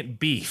sentient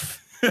beef.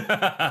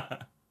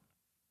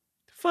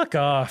 Fuck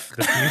off,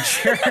 the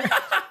future.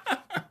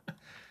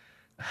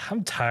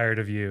 I'm tired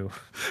of you.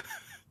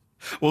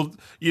 Well,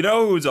 you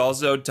know who's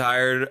also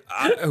tired,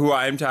 who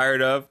I'm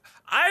tired of?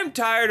 I'm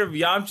tired of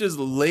Yamcha's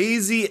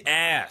lazy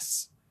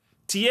ass.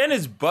 Tien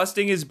is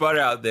busting his butt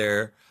out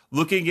there,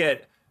 looking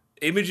at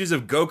images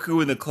of Goku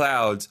in the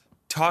clouds,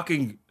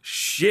 talking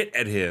shit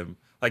at him.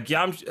 Like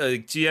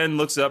Tien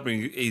looks up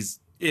and he's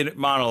in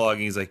monologuing.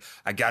 He's like,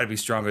 I gotta be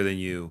stronger than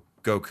you,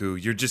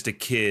 Goku. You're just a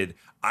kid.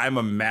 I'm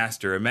a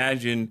master.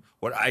 Imagine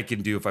what I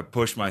can do if I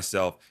push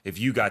myself if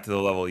you got to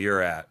the level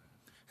you're at.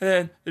 And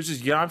then there's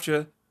just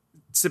Yamcha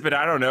sipping,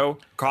 I don't know,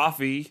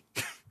 coffee.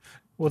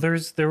 Well, there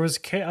was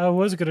cake. I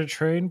was going to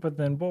train, but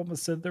then Bulma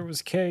said there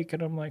was cake.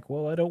 And I'm like,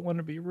 well, I don't want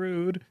to be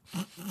rude.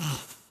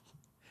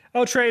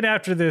 I'll train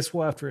after this.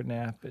 Well, after a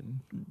nap. And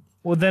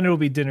well, then it'll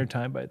be dinner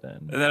time by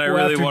then. And then I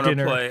really want to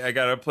play. I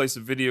got to play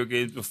some video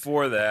games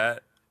before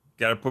that.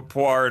 Got to put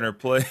Poir in her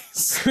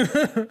place.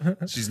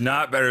 She's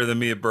not better than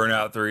me at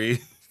Burnout 3.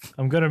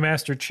 I'm going to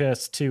master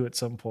chess too at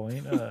some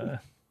point.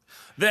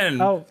 Then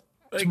I'll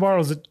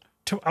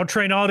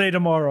train all day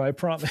tomorrow. I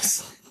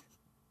promise.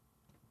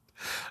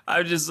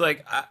 I'm just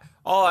like,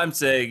 all I'm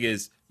saying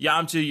is,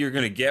 Yamcha, you're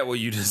going to get what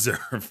you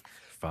deserve.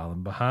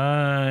 Falling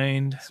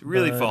behind. It's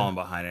really falling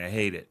behind, and I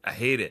hate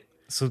it.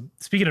 So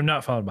speaking of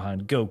not falling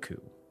behind, Goku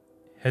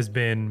has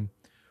been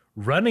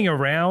running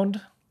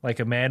around like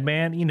a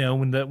madman. You know,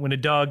 when a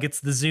dog gets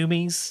the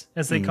zoomies,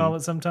 as they call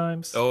it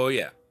sometimes. Oh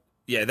yeah,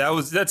 yeah.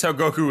 That's how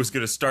Goku was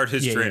going to start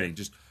his training,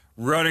 just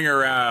running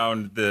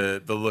around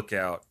the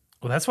lookout.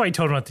 Well, that's why he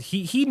told him not to.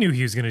 He knew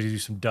he was going to do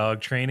some dog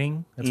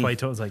training. That's why he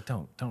told him, like,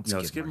 don't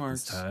skid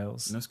marks these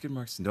tiles. No skid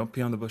marks, and don't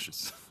pee on the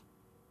bushes.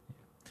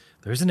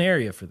 There's an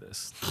area for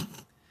this.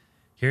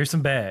 Here's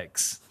some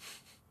bags.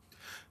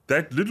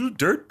 That little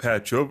dirt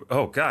patch over.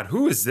 Oh God,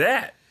 who is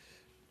that?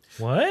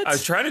 What? I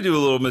was trying to do a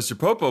little Mr.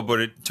 Popo, but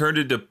it turned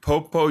into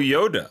Popo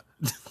Yoda.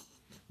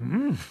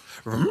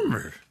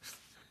 Remember,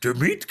 to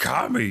meet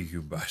Kami,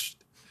 you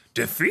must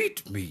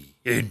defeat me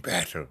in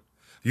battle.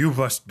 You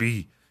must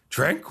be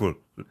tranquil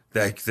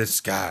like the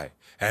sky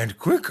and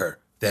quicker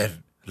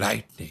than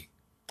lightning.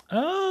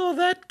 Oh,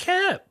 that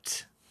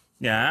kept.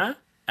 Yeah?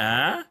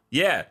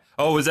 Yeah.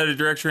 Oh, was that a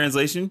direct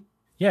translation?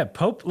 Yeah,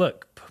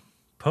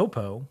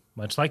 Popo,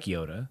 much like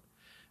Yoda.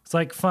 It's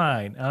like,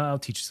 fine, I'll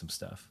teach you some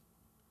stuff.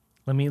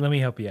 Let me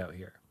help you out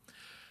here.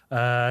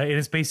 And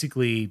it's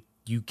basically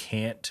you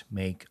can't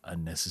make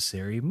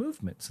unnecessary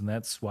movements, and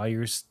that's why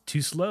you're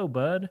too slow,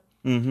 bud.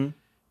 Mm-hmm.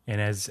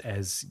 And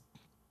as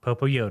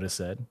Popo Yoda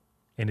said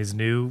in his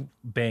new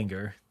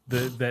banger,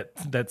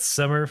 that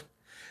summer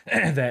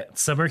that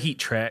summer heat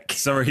track.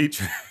 Summer heat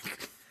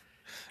track.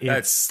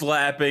 That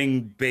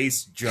slapping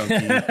bass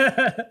junkie.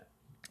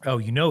 Oh,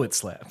 you know it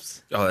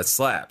slaps. Oh, that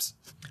slaps.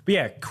 But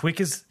yeah,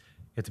 quick as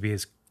you have to be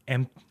as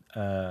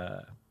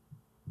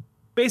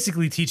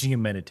basically teaching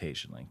him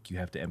meditation. Like you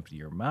have to empty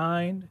your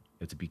mind.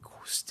 You have to be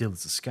still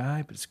as the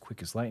sky, but as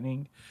quick as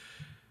lightning.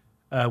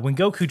 When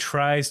Goku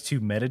tries to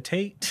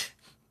meditate,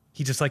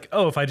 he just like,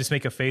 oh, if I just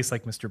make a face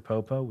like Mr.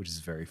 Popo, which is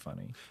very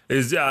funny.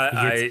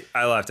 I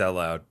laughed out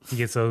loud. He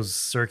gets those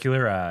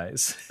circular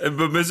eyes. But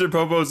Mr.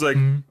 Popo's like,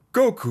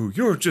 Goku,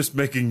 you're just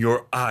making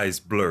your eyes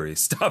blurry.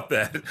 Stop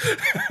that.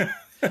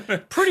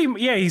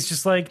 Yeah, he's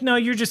just like, no,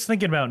 you're just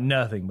thinking about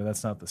nothing, but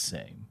that's not the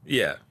same.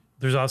 Yeah.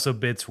 There's also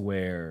bits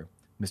where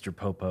Mr.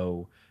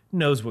 Popo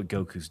knows what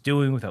Goku's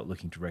doing without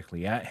looking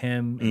directly at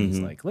him. And he's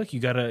like, look,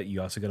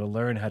 you also gotta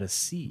learn how to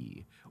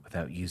see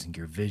without using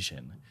your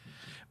vision.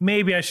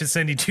 Maybe I should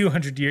send you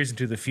 200 years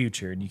into the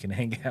future and you can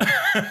hang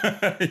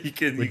out you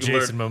can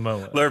Jason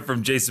Momoa. Learn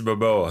from Jason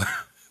Momoa.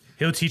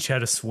 He'll teach you how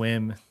to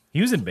swim.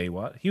 He was in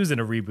Baywatch. He was in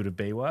a reboot of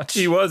Baywatch.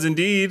 He was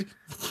indeed.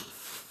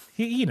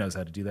 He knows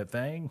how to do that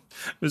thing.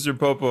 Mr.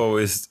 Popo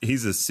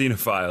he's a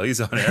cinephile.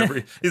 He's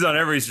on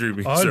every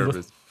streaming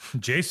service.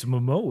 Jason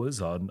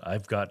Momoa's on.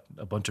 I've got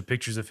a bunch of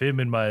pictures of him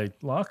in my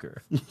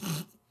locker.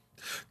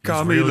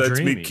 Kami lets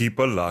me keep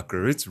a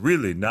locker. It's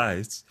really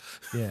nice.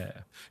 Yeah.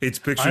 It's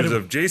pictures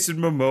of Jason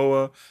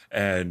Momoa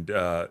and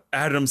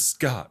Adam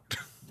Scott.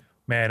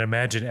 Man,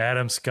 imagine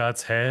Adam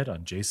Scott's head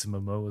on Jason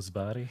Momoa's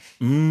body.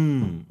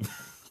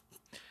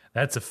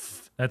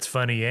 That's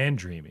funny and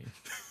dreamy.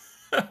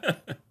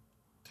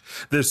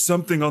 There's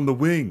something on the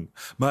wing.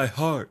 My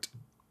heart.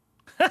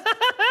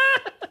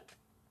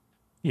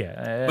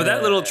 Yeah. But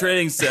that little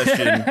training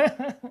session,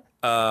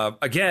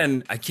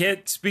 again, I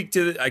can't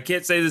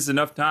say this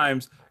enough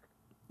times.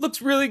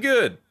 Looks really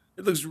good.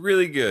 It looks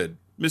really good.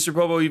 Mr.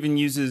 Popo even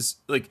uses,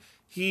 like,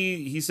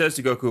 he says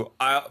to Goku,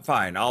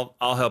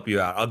 I'll help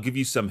you out. I'll give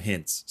you some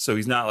hints. So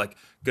he's not like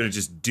going to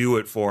just do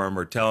it for him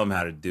or tell him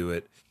how to do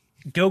it.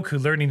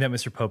 Goku learning that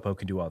Mr. Popo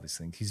can do all these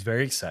things. He's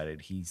very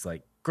excited. He's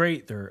like,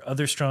 great, there are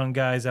other strong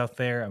guys out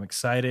there. I'm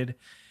excited.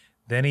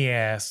 Then he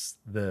asks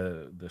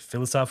the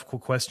philosophical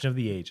question of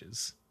the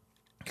ages.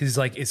 Because he's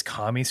like, is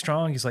Kami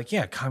strong? He's like,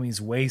 yeah,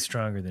 Kami's way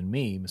stronger than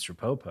me, Mr.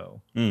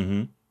 Popo.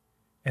 Mm-hmm.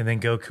 And then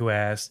Goku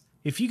asks,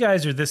 if you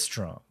guys are this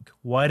strong,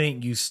 why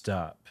didn't you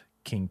stop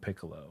King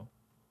Piccolo?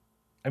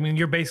 I mean,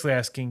 you're basically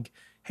asking,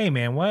 hey,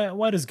 man,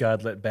 why does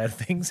God let bad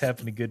things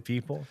happen to good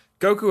people?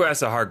 Goku asks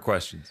the hard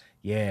questions.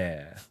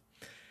 Yeah.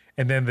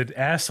 And then the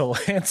asshole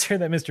answer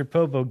that Mr.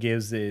 Popo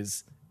gives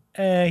is,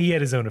 he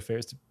had his own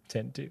affairs to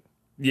tend to.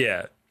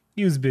 Yeah.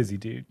 He was busy,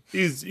 dude.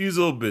 He's a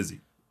little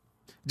busy.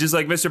 Just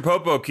like Mr.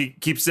 Popo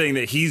keeps saying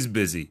that he's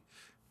busy.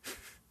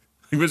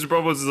 Mr.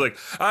 Popo is like,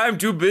 I'm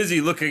too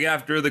busy looking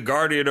after the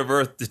Guardian of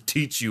Earth to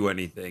teach you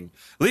anything.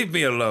 Leave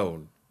me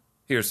alone.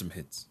 Here's some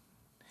hints.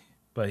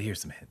 But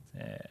here's some hints.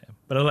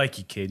 But I like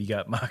you, kid. You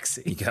got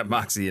moxie. You got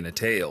moxie and a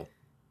tail.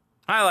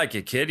 I like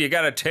you, kid. You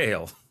got a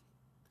tail.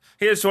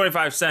 Here's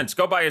 25 cents.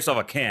 Go buy yourself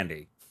a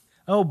candy.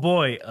 Oh,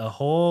 boy. A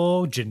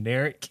whole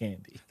generic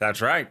candy.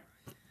 That's right.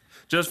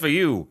 Just for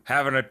you,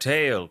 having a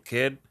tail,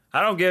 kid.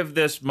 I don't give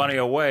this money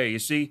away. You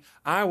see,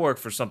 I work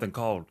for something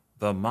called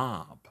the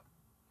mob.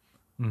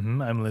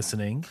 I'm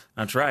listening.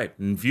 That's right.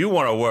 And if you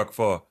want to work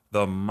for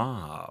the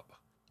mob,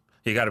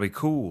 you got to be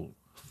cool.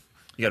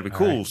 You got to be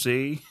cool, right.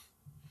 See?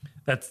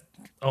 That's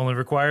only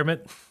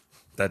requirement?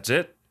 That's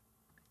it.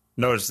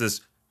 Notice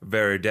this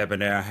very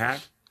debonair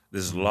hat,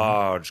 this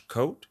large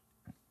coat,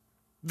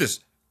 this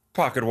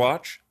pocket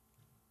watch.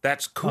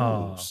 That's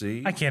cool,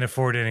 see? I can't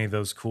afford any of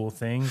those cool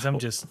things. I'm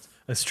just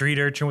a street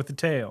urchin with a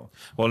tail.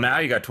 Well, now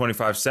you got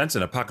 25 cents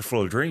and a pocket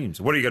full of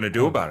dreams. What are you going to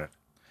do about it?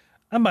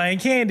 I'm buying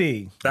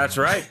candy. That's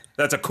right.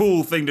 That's a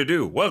cool thing to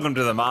do. Welcome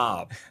to the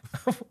mob.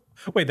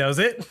 Wait, that was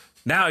it?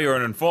 Now you're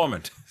an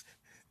informant.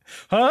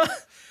 Huh?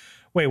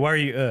 Wait, why are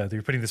you,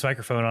 you're putting this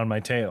microphone on my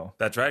tail?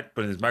 That's right.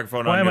 Putting this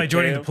microphone on Why your am I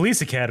joining tail. the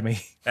police academy?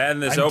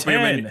 And this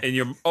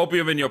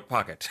opium in your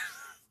pocket.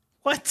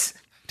 What?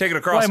 Take it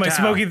across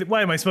town.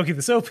 Why am I smoking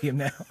this opium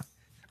now?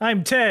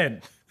 I'm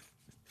 10.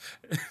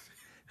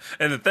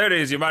 In the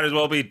 30s, you might as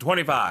well be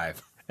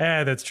 25.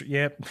 That's true.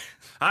 Yep.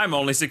 I'm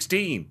only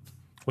 16.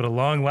 What a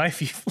long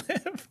life you've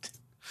lived.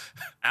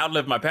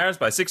 Outlived my parents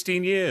by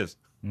 16 years.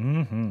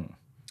 Mm-hmm.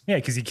 Yeah,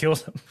 because you killed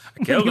them.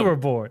 I killed you them. were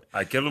born.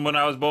 I killed them when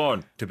I was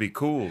born to be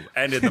cool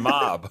and in the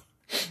mob.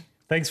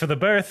 Thanks for the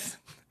birth.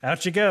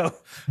 Out you go.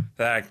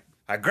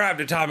 I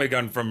grabbed a Tommy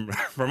gun from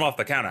off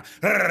the counter.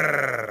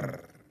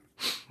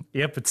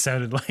 Yep, it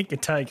sounded like a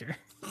tiger.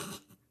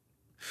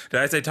 Did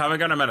I say Tommy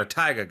gun? I meant a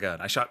tiger gun.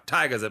 I shot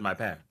tigers at my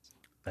parents.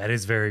 That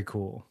is very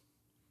cool.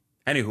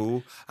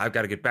 Anywho, I've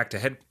got to get back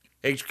to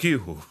HQ.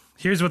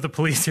 Here's what the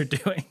police are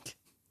doing.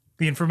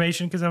 The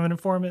information, because I'm an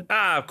informant.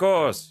 Ah, of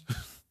course.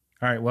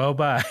 All right, well,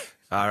 bye.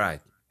 All right.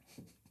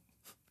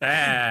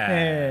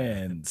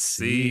 And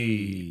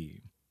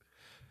see.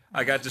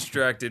 I got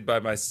distracted by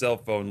my cell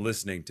phone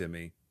listening to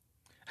me.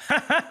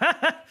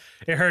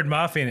 It heard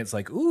mafia, and it's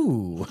like,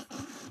 ooh,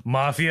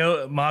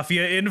 mafia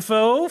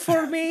info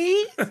for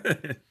me.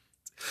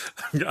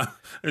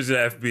 There's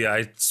an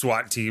FBI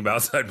SWAT team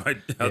outside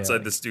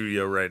the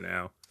studio right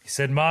now. He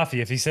said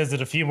mafia. If he says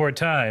it a few more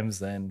times,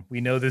 then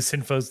we know this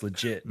info's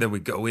legit. Then we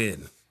go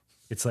in.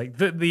 It's like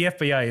the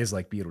FBI is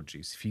like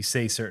Beetlejuice. If you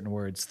say certain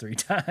words 3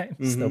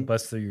 times, they'll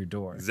bust through your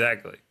door.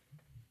 Exactly.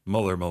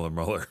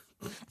 Mueller.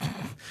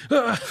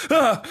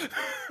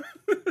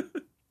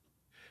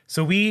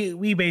 So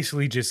we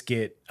basically just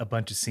get a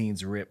bunch of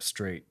scenes ripped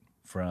straight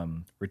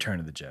from Return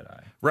of the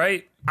Jedi.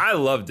 Right? I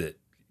loved it.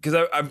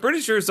 Because I'm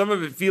pretty sure some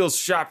of it feels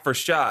shot for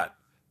shot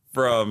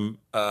from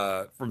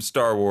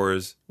Star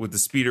Wars with the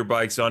speeder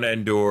bikes on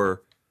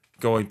Endor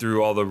going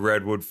through all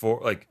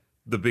the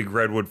the big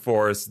redwood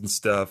forest and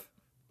stuff.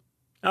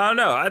 I don't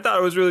know. I thought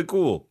it was really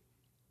cool.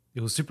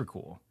 It was super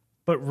cool.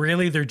 But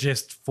really, they're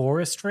just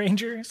forest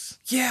rangers?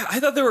 Yeah,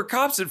 I thought they were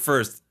cops at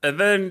first. And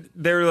then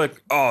they were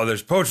like, oh,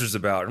 there's poachers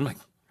about. I'm like,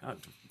 oh.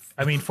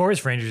 I mean,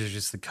 forest rangers are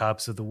just the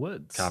cops of the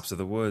woods. Cops of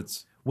the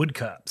woods. Wood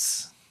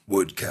cops.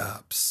 Wood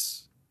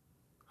cops.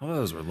 Oh,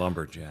 those were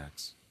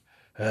lumberjacks.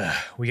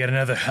 We got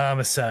another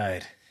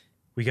homicide.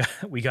 We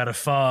got a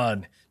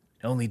fawn,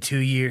 only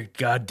 2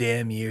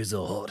 goddamn years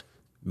old.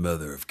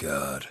 Mother of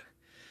God.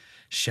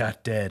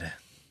 Shot dead.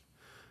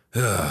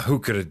 Who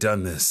could have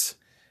done this?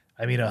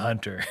 I mean, a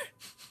hunter.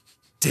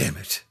 Damn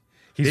it.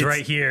 He's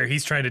right here.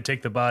 He's trying to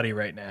take the body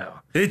right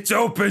now. It's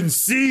open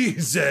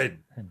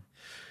season.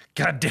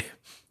 God damn.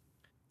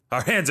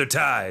 Our hands are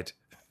tied.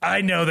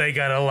 I know they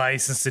got a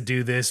license to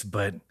do this,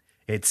 but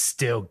it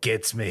still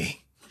gets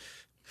me.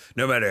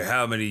 No matter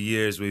how many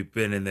years we've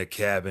been in the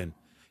cabin,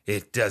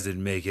 it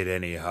doesn't make it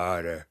any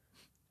harder.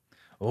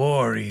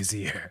 Or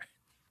easier.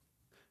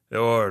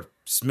 Or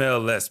smell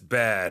less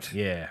bad.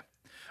 Yeah.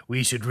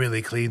 We should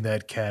really clean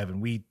that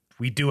cabin. We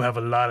do have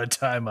a lot of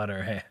time on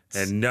our hands.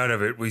 And none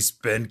of it we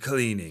spend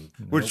cleaning.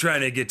 Nope. We're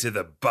trying to get to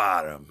the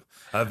bottom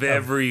of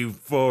every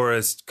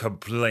forest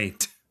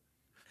complaint.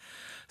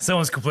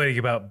 Someone's complaining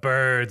about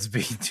birds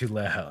being too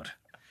loud.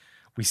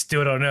 We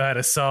still don't know how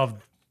to solve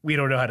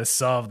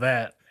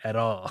that at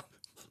all.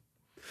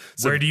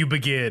 So, where do you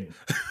begin?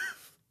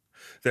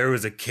 There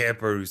was a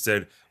camper who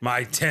said,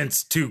 "My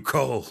tent's too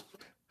cold.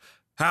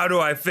 How do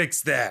I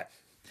fix that?"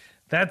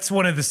 That's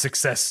one of the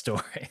success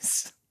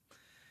stories.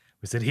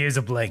 We said, here's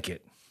a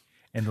blanket.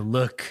 And the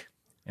look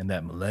in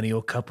that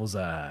millennial couple's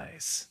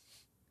eyes.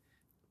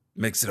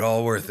 Makes it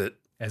all worth it.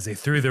 As they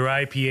threw their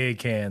IPA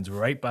cans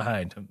right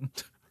behind them.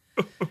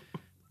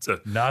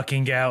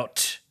 Knocking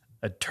out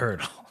a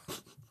turtle.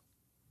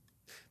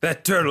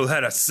 That turtle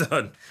had a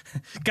son.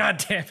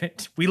 God damn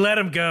it. We let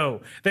him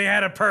go. They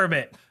had a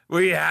permit.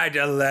 We had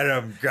to let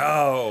him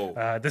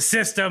go. The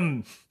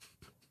system.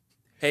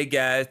 Hey,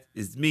 guys,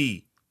 it's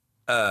me.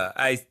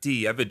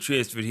 Ice-T. I've been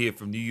transferred here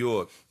from New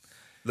York.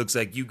 Looks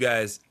like you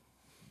guys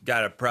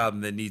got a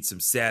problem that needs some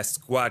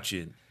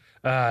Sasquatching.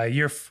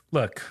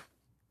 Look.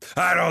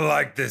 I don't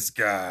like this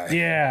guy.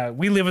 Yeah,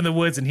 we live in the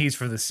woods and he's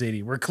from the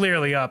city. We're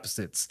clearly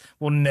opposites.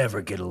 We'll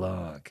never get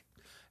along.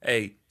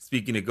 Hey,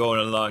 speaking of going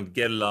along to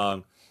get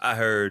along, I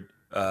heard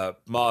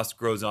moss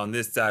grows on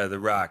this side of the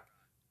rock.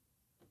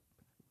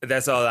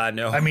 That's all I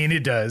know. I mean,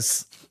 it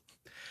does.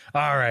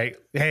 All right.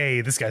 Hey,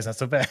 this guy's not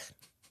so bad.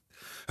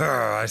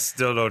 I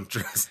still don't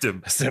trust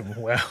him. I said,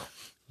 well,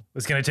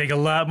 it's going to take a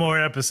lot more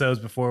episodes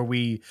before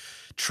we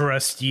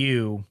trust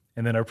you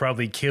and then are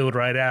probably killed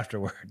right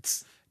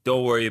afterwards.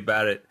 Don't worry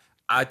about it.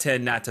 I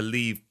tend not to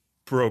leave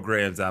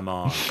programs I'm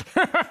on.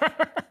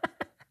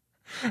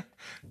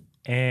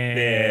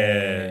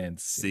 and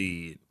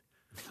see.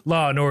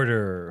 Law and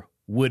Order,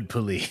 Wood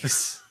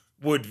Police.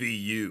 Would be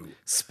you.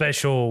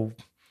 Special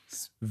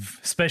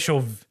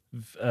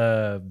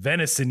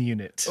venison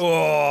unit.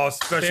 Oh,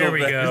 special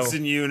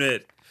venison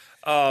unit.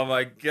 Oh,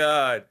 my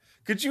God.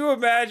 Could you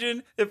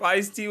imagine if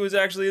Ice-T was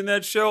actually in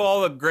that show,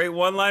 all the great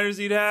one-liners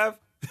he'd have?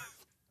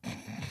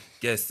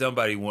 Guess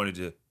somebody wanted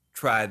to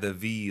try the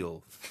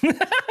veal.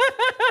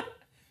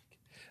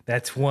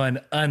 That's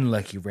one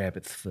unlucky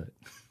rabbit's foot.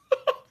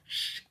 Oh,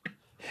 shit.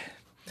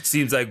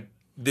 Seems like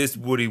this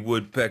Woody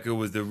Woodpecker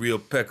was the real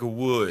Pecker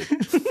Wood.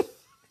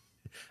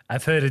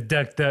 I've heard of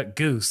duck, duck,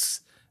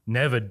 goose.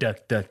 Never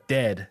duck, duck,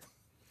 dead.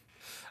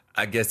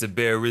 I guess a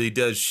bear really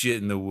does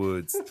shit in the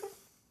woods.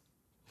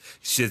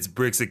 Shits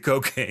bricks of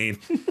cocaine.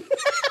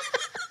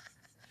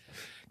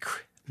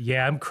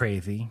 Yeah, I'm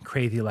crazy.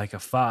 Crazy like a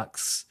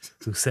fox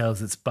who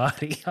sells its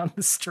body on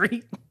the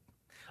street.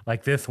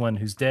 Like this one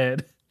who's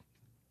dead.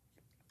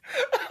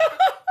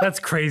 That's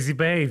crazy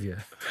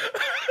behavior.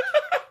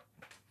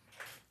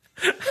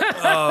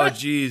 Oh,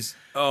 jeez.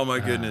 Oh, my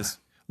goodness.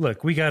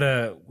 Look, we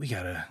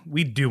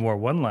do more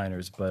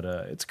one-liners, but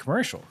it's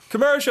commercial.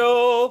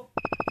 Commercial!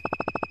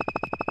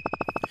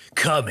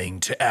 Coming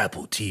to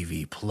Apple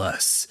TV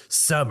Plus,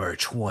 summer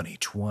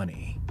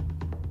 2020.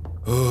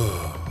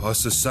 Our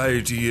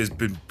society has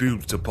been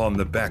built upon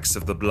the backs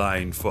of the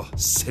blind for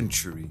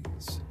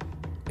centuries.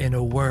 In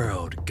a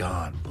world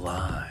gone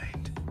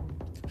blind.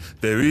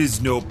 There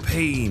is no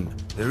pain,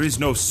 there is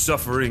no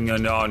suffering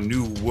in our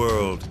new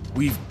world.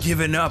 We've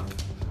given up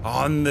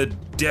on the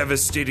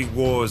devastating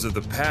wars of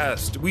the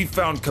past. We've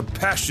found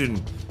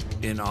compassion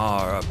in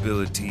our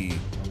ability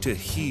to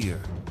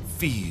hear,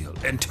 feel,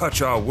 and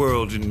touch our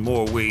world in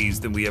more ways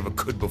than we ever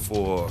could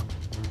before.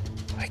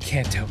 I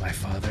can't tell my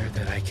father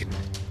that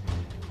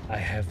I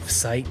have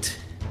sight,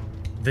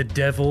 the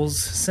devil's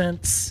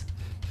sense.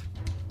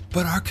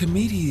 But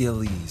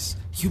Archimedes,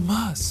 you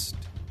must.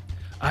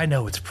 I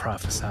know it's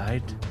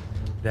prophesied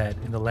that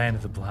in the land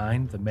of the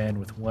blind, the man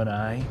with one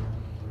eye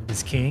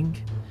is king.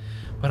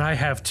 But I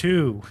have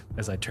two,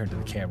 as I turn to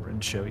the camera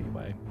and show you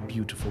my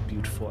beautiful,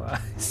 beautiful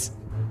eyes.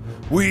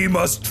 We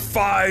must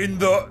find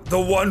the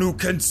one who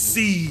can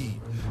see.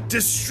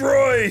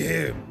 Destroy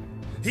him.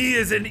 He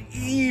is an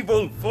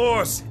evil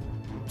force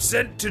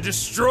sent to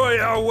destroy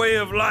our way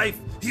of life.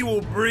 He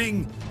will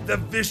bring the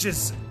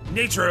vicious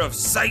nature of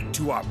sight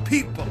to our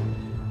people.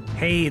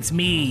 Hey, it's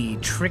me,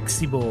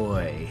 Trixie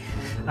Boy.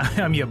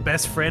 I'm your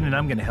best friend, and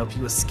I'm gonna help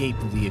you escape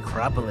the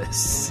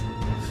Acropolis.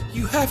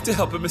 You have to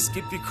help him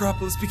escape the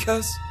Acropolis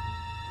because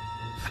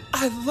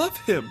I love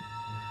him.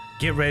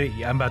 Get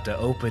ready, I'm about to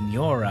open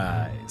your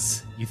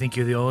eyes. You think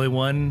you're the only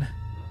one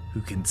who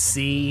can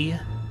see?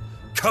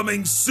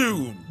 Coming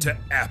soon to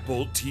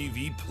Apple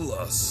TV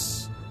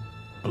Plus.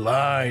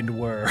 Blind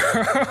World.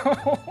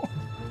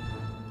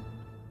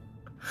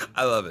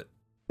 I love it.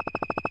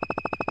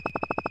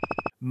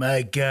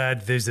 My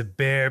God, there's a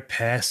bear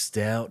passed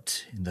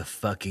out in the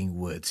fucking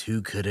woods.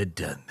 Who could have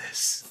done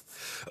this?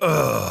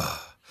 I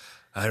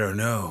don't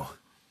know.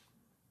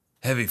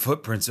 Heavy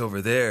footprints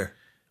over there.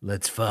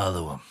 Let's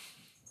follow him.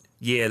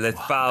 Yeah, let's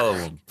follow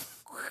him.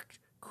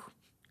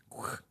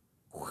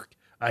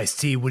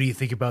 Ice-T, what do you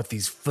think about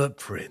these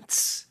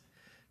footprints?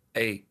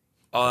 Hey,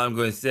 all I'm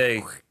going to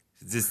say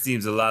is this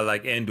seems a lot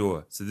like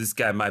Endor, so this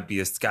guy might be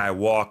a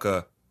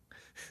Skywalker.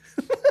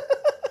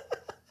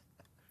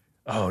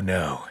 Oh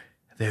no,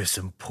 there's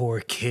some poor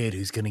kid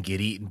who's gonna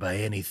get eaten by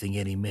anything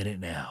any minute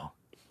now.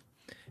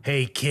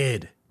 Hey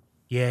kid,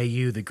 yeah,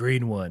 you, the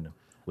green one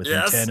with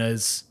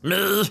antennas.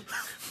 Me?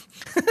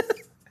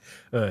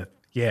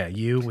 Yeah,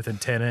 you with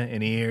antenna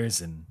and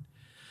ears and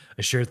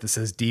a shirt that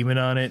says demon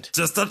on it.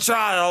 Just a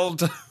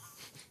child.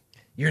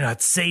 You're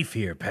not safe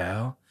here,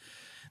 pal.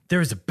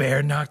 There's a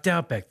bear knocked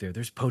out back there.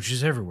 There's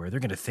poachers everywhere. They're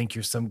gonna think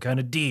you're some kind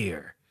of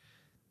deer.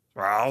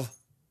 Well,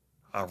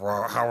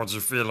 how would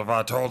you feel if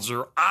I told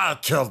you I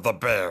killed the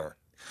bear?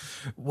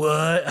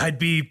 What? I'd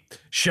be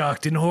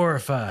shocked and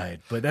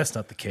horrified, but that's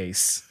not the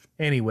case.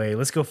 Anyway,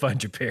 let's go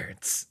find your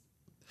parents.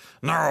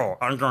 No,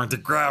 I'm going to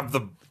grab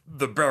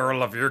the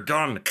barrel of your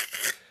gun.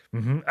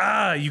 Mm-hmm.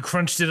 Ah, you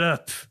crunched it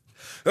up.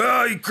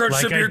 Oh, you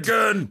crunched Like up your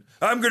gun.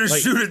 I'm going to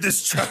shoot at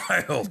this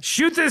child.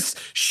 Shoot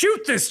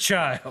this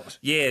child.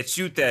 Yeah,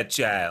 shoot that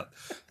child.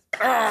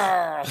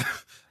 Oh,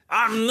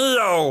 I'm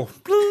Neo.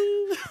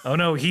 Oh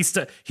no, he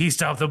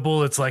stopped the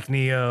bullets like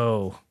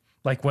Neo.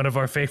 Like one of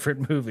our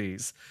favorite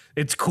movies.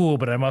 It's cool,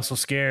 but I'm also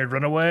scared.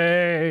 Run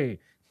away.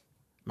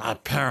 My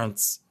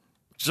parents,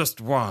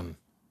 just one,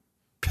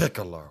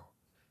 Piccolo.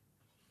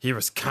 He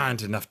was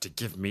kind enough to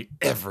give me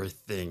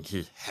everything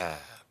he had.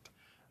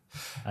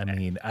 I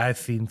mean, I've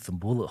seen some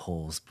bullet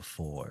holes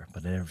before,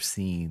 but I've never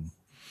seen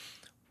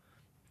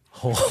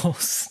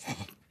holes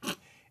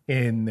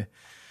in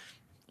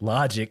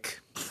logic.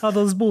 How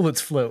those bullets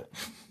float.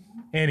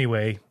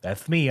 Anyway,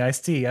 that's me,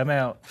 Ice-T. I'm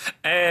out.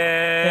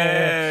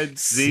 And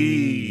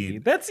see.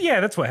 That's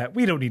what happened.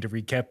 We don't need to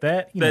recap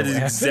that. You know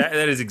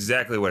That is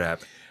exactly what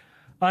happened.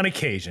 On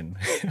occasion,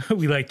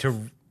 we like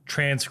to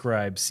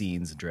transcribe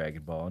scenes in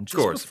Dragon Ball and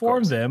just Of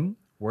perform course. them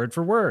word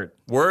for word.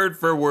 Word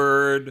for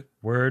word.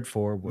 Word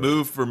for word.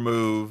 Move for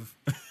move.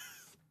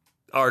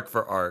 Arc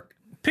for arc.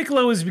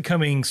 Piccolo is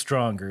becoming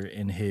stronger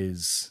in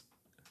his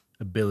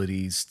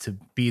abilities to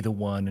be the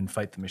one and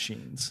fight the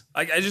machines.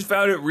 I just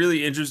found it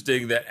really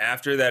interesting that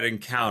after that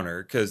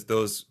encounter, because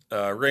those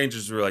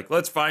rangers were like,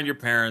 let's find your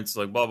parents,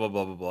 like blah, blah,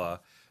 blah, blah, blah.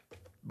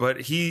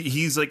 But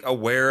he's like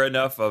aware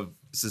enough of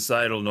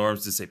societal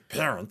norms to say,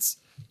 parents,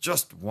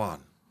 just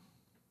one.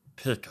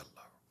 Piccolo.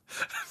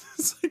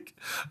 It's like,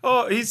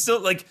 oh, he's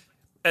still like,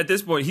 at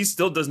this point, he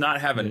still does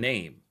not have a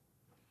name.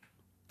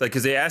 Like,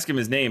 because they ask him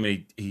his name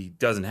and he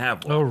doesn't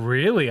have one. Oh,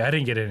 really? I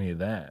didn't get any of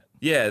that.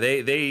 Yeah,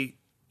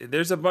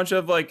 there's a bunch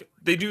of like,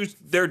 they do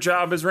their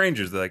job as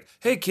rangers. They're like,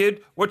 hey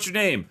kid, what's your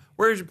name?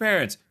 Where's your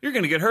parents? You're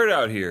going to get hurt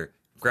out here.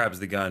 Grabs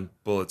the gun,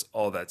 bullets,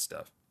 all that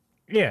stuff.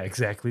 Yeah,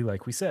 exactly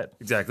like we said.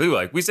 Exactly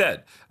like we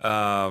said.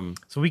 So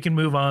we can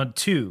move on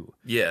to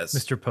Yes.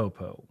 Mr.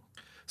 Popo.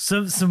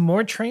 So some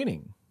more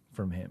training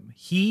from him.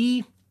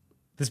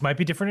 This might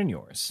be different in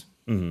yours,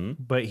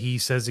 but he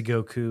says to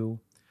Goku,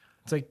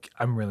 it's like,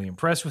 I'm really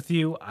impressed with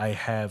you. I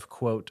have,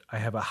 quote, I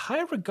have a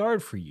high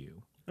regard for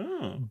you,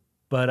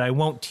 but I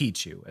won't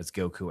teach you, as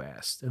Goku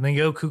asked. And then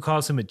Goku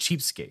calls him a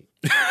cheapskate.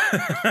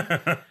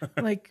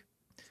 Like,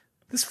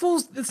 this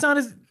fool's, it's not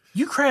his,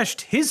 you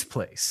crashed his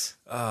place.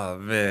 Oh,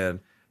 man.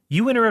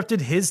 You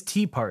interrupted his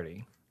tea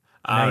party.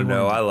 I don't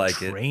know. I like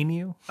Train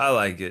you? I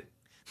like it.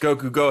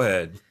 Goku, go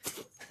ahead.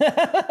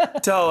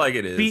 Tell it like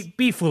it is.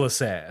 Be full of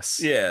sass.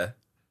 Yeah.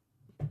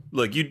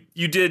 Look,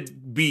 you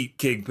did beat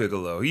King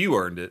Piccolo. You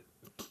earned it.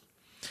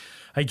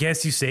 I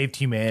guess you saved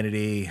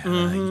humanity. You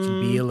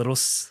can be a little,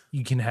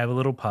 you can have a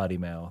little potty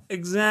mouth.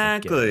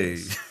 Exactly.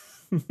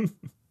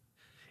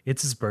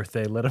 It's his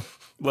birthday. Let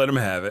him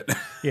have it.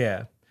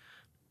 Yeah.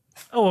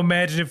 Oh,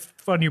 imagine if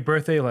on your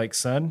birthday, like,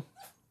 son,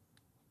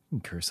 you can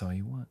curse all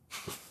you want.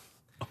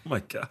 Oh my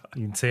God.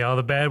 You can say all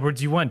the bad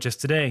words you want just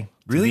today.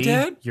 Really, Me,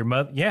 Dad? Your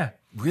mother, yeah.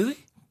 Really?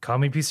 Call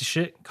me a piece of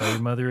shit. Call your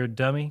mother a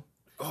dummy.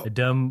 A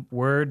dumb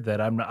word that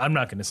I'm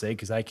not going to say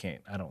because I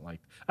can't. I don't like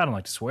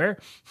to swear.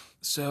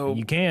 So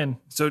You can.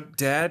 So,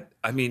 Dad,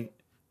 I mean,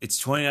 it's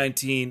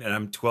 2019 and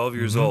I'm 12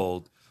 years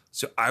old.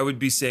 So I would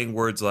be saying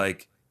words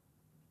like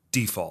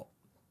default.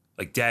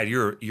 Like, Dad,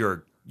 you're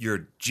GD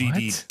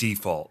What?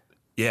 default.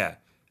 Yeah.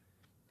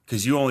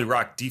 Because you only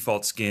rock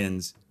default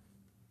skins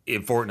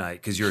in Fortnite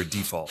because you're a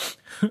default.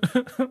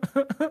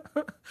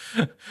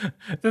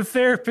 The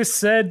therapist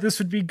said this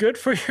would be good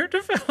for your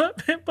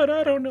development, but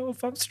I don't know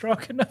if I'm strong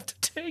enough to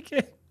take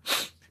it.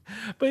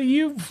 But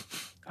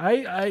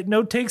I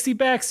no takesy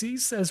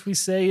backsies, as we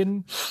say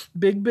in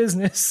big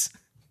business.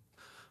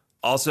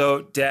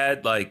 Also,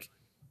 Dad, like,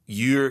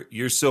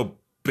 you're so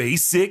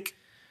basic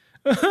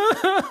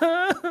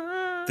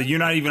that you're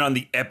not even on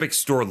the Epic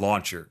Store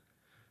launcher.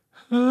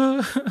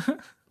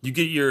 You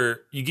get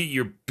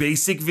your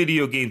basic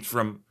video games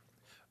from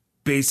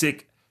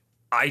basic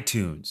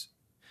iTunes.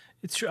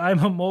 It's true. I'm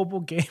a mobile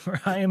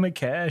gamer. I am a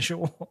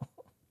casual.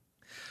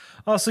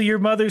 Also, your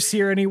mother's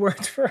here. Any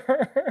words for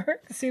her?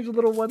 It seems a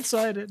little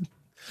one-sided.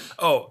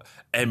 Oh,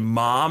 and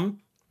Mom,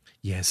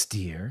 Yes,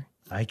 dear.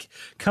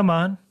 Come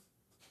on.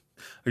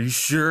 are you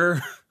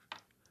sure?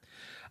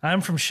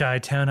 I'm from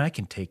Chi-Town. I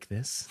can take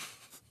this.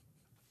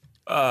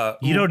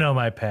 You don't know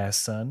my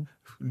past, son.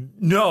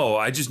 No,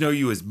 I just know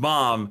you as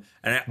Mom,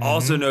 and I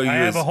also know you I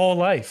as have a whole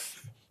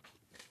life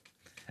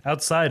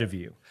outside of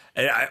you.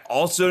 and I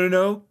also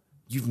know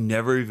you've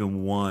never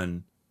even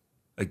won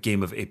a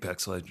game of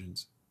Apex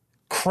Legends.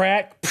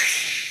 Crack.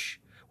 Psh.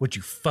 What'd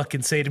you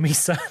fucking say to me,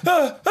 son?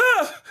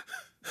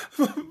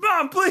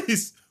 Mom,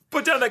 please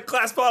put down that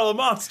glass bottle of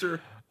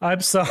Monster.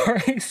 I'm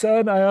sorry,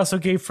 son. I also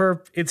gave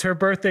her, it's her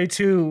birthday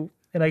too,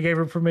 and I gave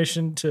her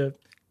permission to,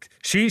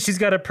 she's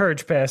got a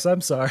purge pass.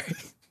 I'm sorry.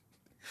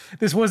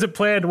 This wasn't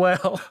planned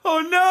well. Oh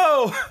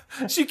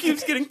no! She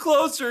keeps getting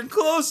closer and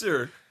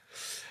closer.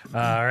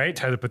 All right,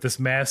 time to put this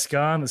mask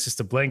on. It's just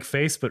a blank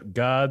face, but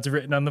God's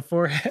written on the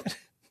forehead.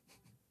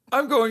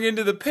 I'm going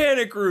into the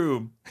panic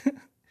room.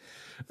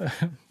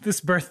 This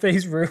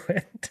birthday's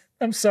ruined.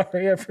 I'm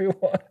sorry,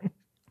 everyone.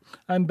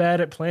 I'm bad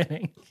at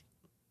planning.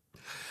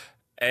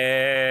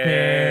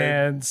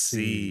 And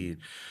Seed. seed.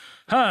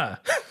 Huh.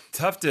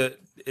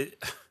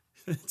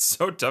 It's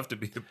so tough to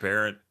be a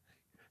parent.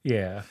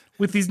 Yeah.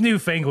 With these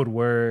newfangled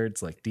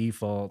words like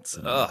defaults.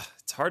 And, Ugh,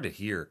 it's hard to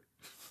hear.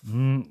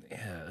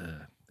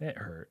 that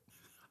hurt.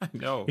 I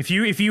know. If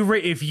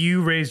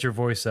you raised your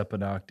voice up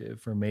an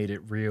octave or made it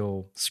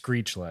real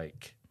screech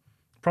like,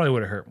 probably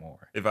would have hurt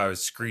more. If I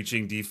was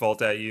screeching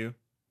default at you.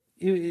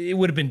 It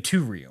would have been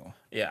too real.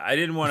 Yeah, I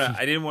didn't want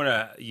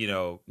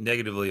to,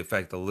 negatively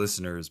affect the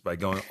listeners by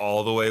going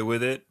all the way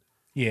with it.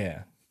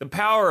 Yeah. The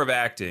power of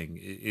acting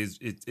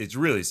it's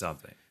really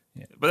something.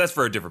 Yeah. But that's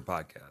for a different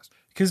podcast.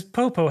 Because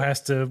Popo has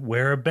to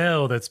wear a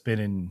bell that's been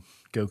in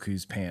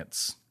Goku's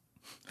pants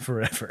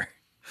forever.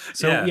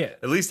 So yeah,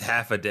 at least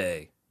half a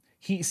day.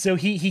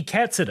 he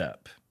cats it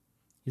up.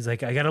 He's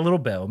like, I got a little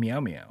bell, meow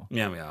meow.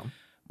 Meow meow.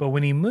 But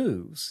when he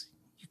moves,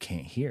 you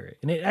can't hear it.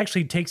 And it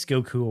actually takes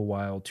Goku a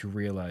while to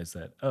realize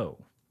that, oh,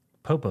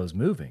 Popo's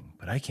moving,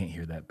 but I can't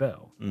hear that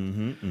bell.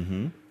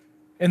 And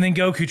then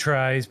Goku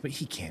tries, but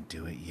he can't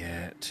do it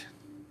yet.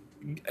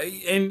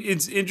 And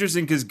it's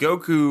interesting because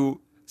Goku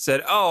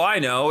said, "Oh, I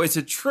know, it's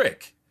a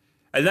trick,"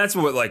 and that's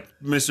what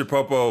Mr.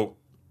 Popo.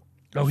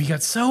 Oh, he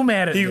got so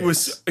mad at He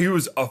this.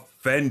 was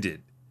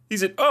offended. He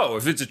said, "Oh,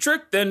 if it's a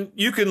trick, then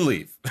you can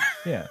leave."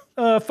 Yeah.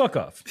 Fuck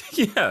off.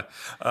 Yeah.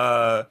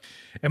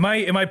 Am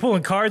I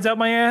pulling cards out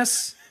my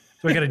ass?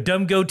 Do I got a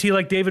dumb goatee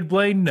like David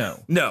Blaine?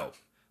 No. No.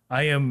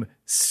 I am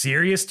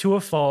serious to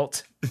a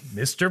fault,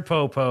 Mr.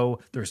 Popo.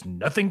 There's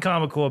nothing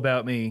comical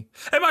about me.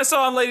 Am I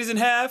sawing ladies in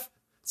half?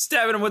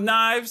 Stabbing them with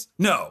knives?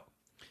 No.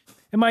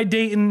 Am I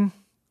dating?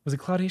 Was it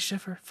Claudia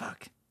Schiffer?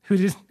 Fuck. Who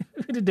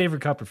did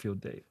David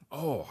Copperfield date?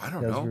 Oh, I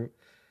don't know.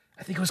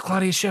 I think it was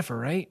Claudia Schiffer,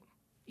 right?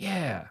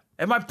 Yeah.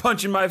 Am I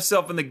punching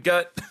myself in the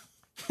gut?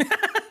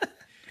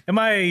 Am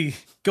I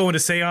going to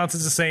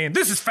seances and saying,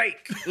 this is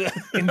fake,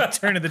 and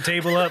turning the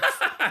table up?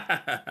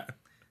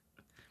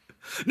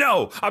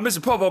 No, I'm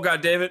Mr. Popo,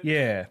 goddammit.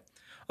 Yeah.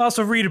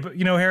 Also, read about,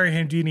 Harry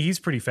Houdini, he's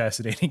a pretty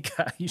fascinating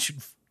guy. You should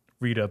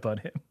read up on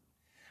him.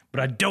 But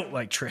I don't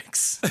like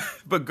tricks.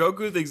 But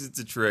Goku thinks it's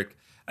a trick.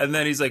 And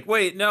then he's like,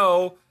 wait,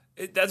 no,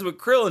 that's what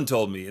Krillin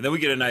told me. And then we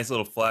get a nice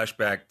little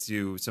flashback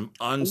to some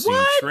unseen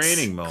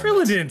training moments.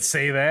 Krillin didn't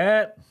say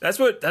that. That's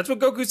what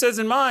Goku says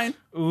in mine.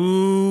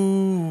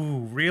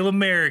 Ooh, real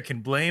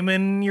American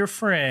blaming your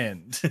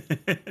friend.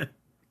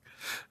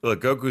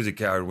 Look, Goku's a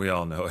coward. We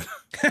all know it.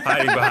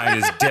 Hiding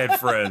behind his dead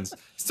friends.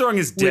 He's throwing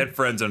his dead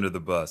friends under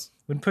the bus.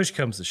 When push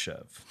comes to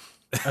shove,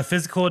 a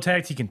physical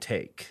attack he can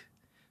take,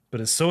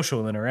 but a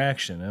social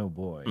interaction, oh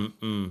boy,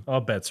 all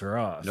bets are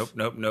off.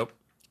 Nope.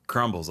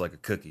 Crumbles like a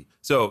cookie.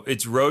 So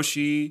it's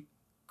Roshi,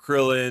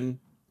 Krillin,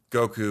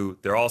 Goku.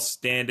 They're all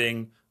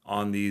standing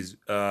on these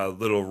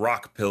little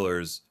rock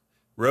pillars.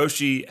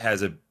 Roshi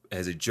has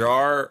a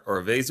jar or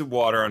a vase of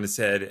water on his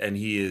head, and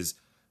he is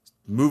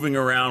moving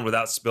around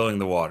without spilling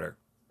the water.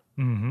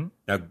 Mm-hmm.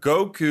 Now,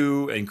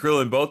 Goku and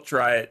Krillin both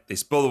try it. They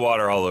spill the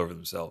water all over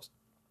themselves.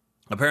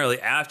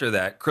 Apparently, after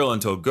that, Krillin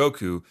told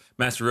Goku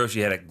Master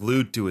Roshi had it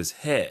glued to his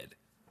head.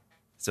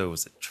 So it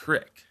was a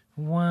trick.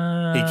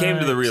 What? He came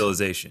to the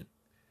realization.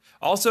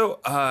 Also,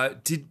 I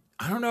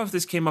don't know if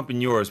this came up in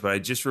yours, but I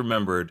just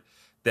remembered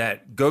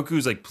that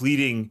Goku's like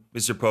pleading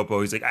Mr. Popo.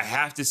 He's like, I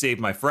have to save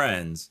my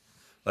friends.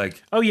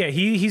 Like, oh yeah,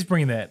 he's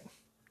bringing that.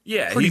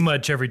 Yeah, pretty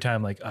much every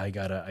time. Like, I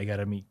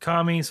gotta meet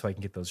Kami so I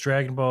can get those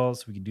Dragon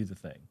Balls. So we can do the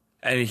thing.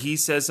 And he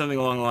says something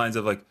along the lines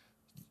of like,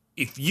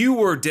 if you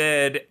were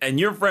dead and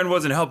your friend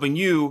wasn't helping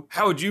you,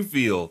 how would you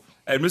feel?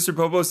 And Mr.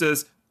 Popo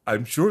says,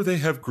 I'm sure they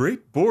have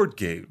great board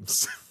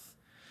games.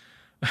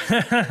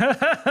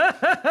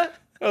 I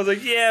was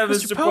like, yeah,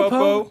 Mr.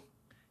 Popo.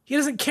 He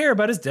doesn't care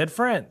about his dead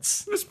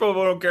friends. Mr.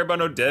 Popo don't care about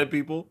no dead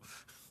people.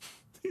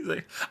 He's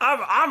like,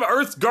 I'm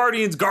Earth's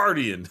Guardian's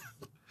guardian.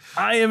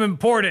 I am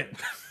important.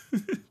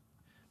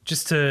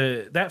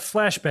 That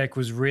flashback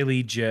was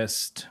really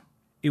just,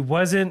 it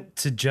wasn't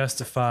to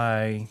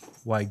justify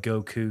why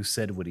Goku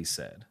said what he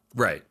said.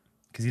 Right.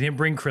 Because he didn't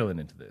bring Krillin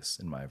into this,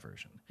 in my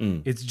version.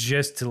 It's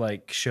just to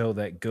like show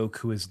that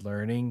Goku is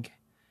learning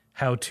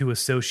how to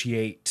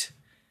associate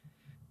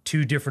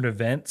two different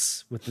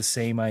events with the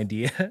same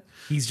idea.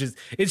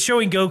 It's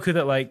showing Goku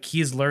that like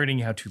he is learning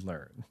how to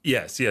learn.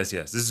 Yes.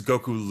 This is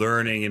Goku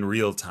learning in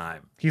real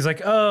time. He's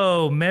like,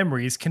 oh,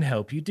 memories can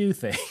help you do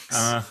things.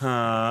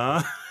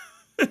 Uh-huh.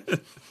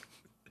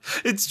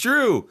 It's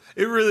true.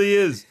 It really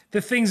is.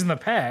 The things in the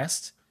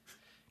past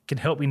can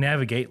help me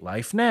navigate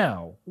life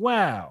now.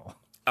 Wow.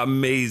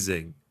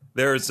 Amazing.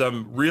 There are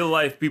some real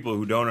life people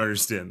who don't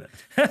understand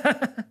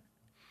that.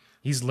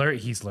 He's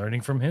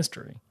learning from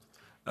history.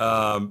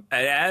 And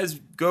as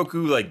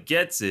Goku like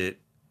gets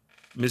it,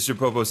 Mr.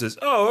 Popo says,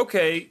 "Oh,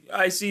 okay,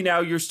 I see now.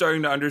 You're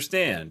starting to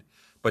understand.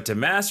 But to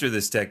master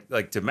this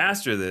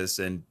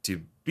and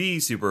to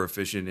be super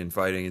efficient in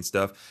fighting and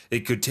stuff,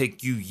 it could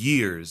take you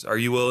years. Are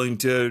you willing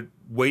to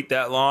wait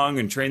that long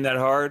and train that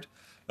hard?"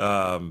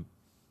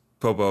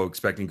 Popo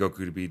expecting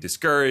Goku to be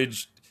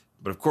discouraged,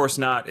 but of course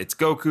not. It's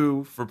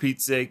Goku, for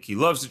Pete's sake. He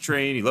loves to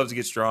train. He loves to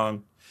get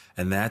strong.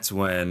 And that's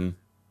when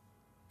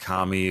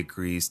Kami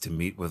agrees to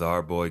meet with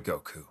our boy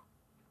Goku.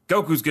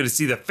 Goku's going to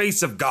see the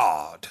face of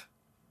God.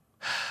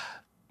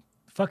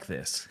 Fuck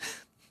this.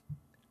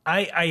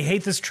 I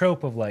hate this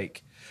trope of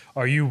like,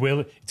 are you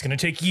willing? It's going to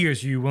take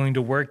years. Are you willing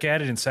to work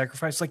at it and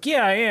sacrifice? Like,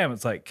 yeah, I am.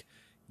 It's like,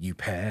 you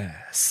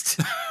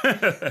passed.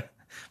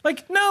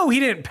 Like, no,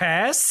 he didn't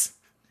pass.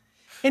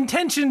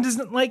 Intention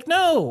doesn't like,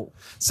 no.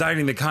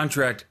 Signing the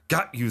contract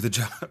got you the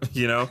job,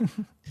 you know?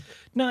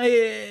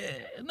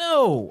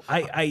 No.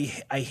 I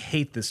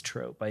hate this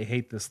trope. I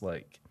hate this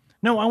like,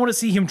 no, I want to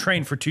see him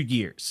train for 2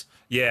 years.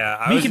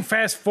 Yeah. He can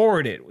fast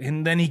forward it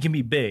and then he can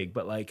be big.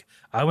 But like,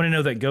 I want to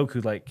know that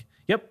Goku like,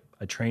 yep,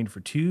 I trained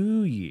for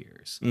 2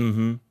 years.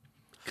 Mm-hmm.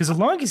 Because the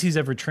longest he's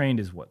ever trained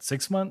is what,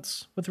 6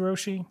 months with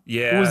Roshi?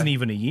 Yeah. It wasn't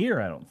even a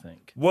year, I don't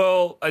think.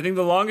 Well, I think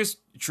the longest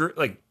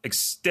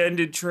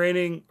extended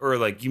training, or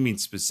like you mean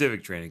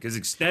specific training, because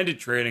extended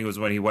training was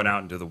when he went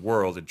out into the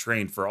world and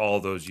trained for all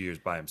those years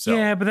by himself.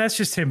 Yeah, but that's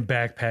just him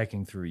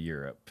backpacking through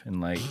Europe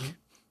and like,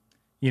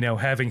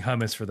 having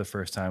hummus for the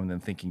first time and then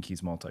thinking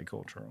he's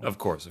multicultural. Of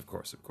course.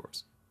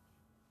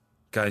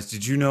 Guys,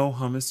 did you know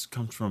hummus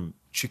comes from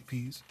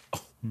chickpeas?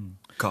 Oh,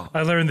 God.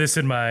 I learned this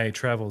in my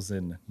travels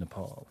in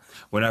Nepal.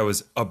 When I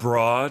was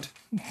abroad.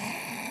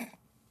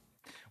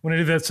 When I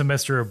did that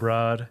semester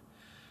abroad,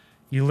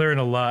 you learn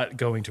a lot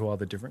going to all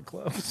the different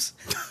clubs.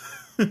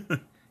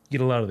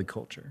 Get a lot of the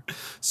culture.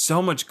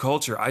 So much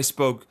culture. I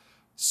spoke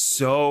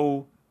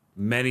so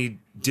many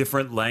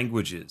different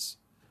languages.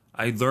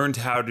 I learned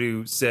how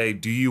to say,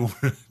 do you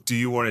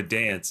want to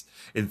dance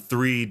in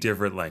 3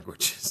 different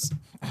languages.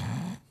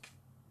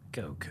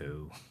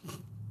 Goku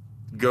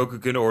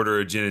can order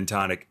a gin and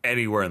tonic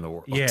anywhere in the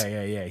world.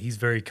 Yeah. He's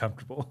very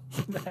comfortable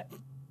with that.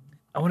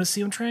 I want to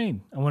see him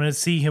train. I want to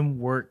see him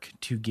work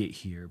to get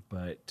here,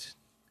 but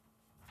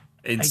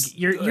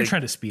you're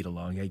trying to speed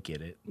along. I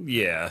get it.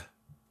 Yeah.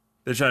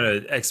 They're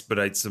trying to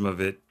expedite some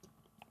of it.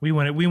 We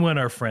want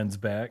our friends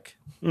back.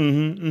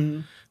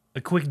 Mm-hmm.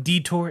 A quick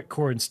detour at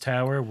Korin's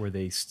Tower where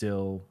they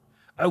still...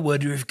 I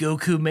wonder if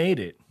Goku made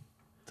it.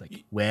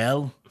 like,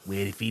 well,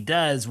 wait, if he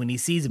does, when he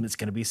sees him, it's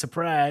going to be a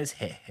surprise.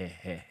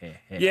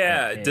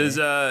 Yeah.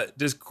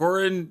 Does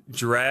Korin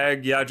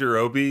drag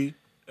Yajirobe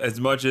as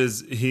much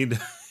as he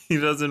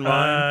doesn't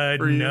mind?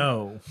 For you?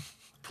 No.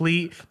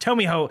 Please tell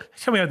me how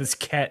this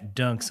cat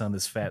dunks on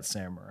this fat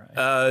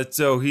samurai.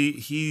 So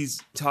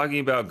he's talking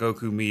about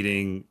Goku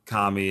meeting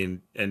Kami,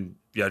 and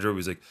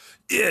Yajirobe's like,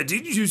 yeah,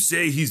 didn't you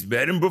say he's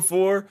met him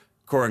before?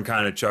 Korin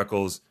kind of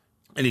chuckles,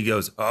 and he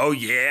goes, oh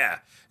yeah,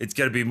 it's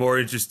gonna be more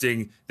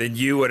interesting than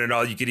you at an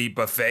all-you-can-eat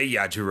buffet,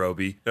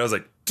 Yajirobe. And I was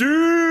like,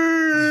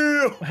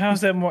 damn!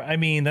 How's that more? I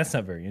mean, that's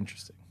not very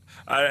interesting.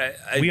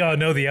 We all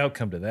know the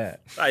outcome to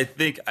that. I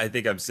think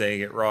I'm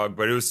saying it wrong,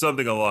 but it was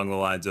something along the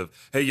lines of,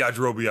 hey,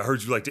 Yajirobe, I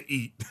heard you like to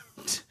eat.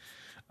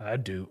 I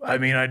do. I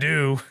mean, I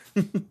do.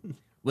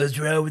 What's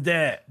wrong with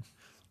that?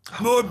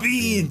 More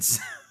beans.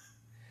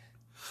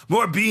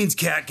 More beans,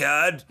 cat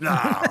god.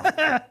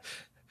 No.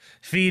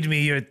 Feed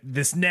me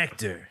this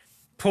nectar.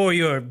 Pour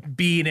your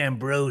bean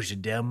ambrosia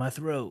down my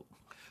throat.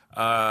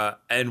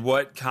 And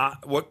what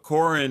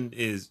Korin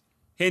is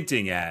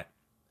hinting at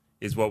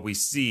is what we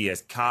see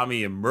as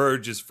Kami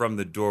emerges from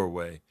the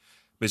doorway.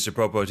 Mr.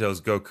 Popo tells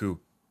Goku,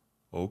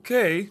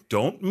 okay,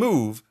 don't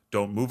move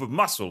a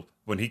muscle.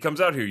 When he comes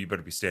out here, you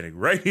better be standing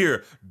right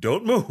here.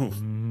 Don't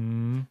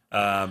move.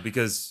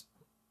 Because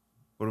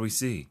what do we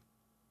see?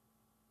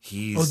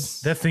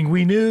 He's that thing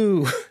we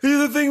knew. He's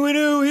the thing we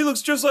knew. He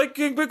looks just like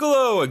King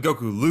Piccolo. And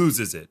Goku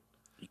loses it.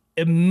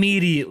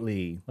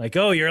 Immediately. Like,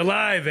 oh, you're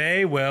alive,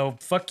 eh? Well,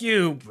 fuck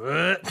you.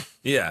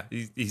 Yeah,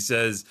 he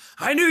says,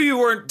 I knew you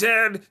weren't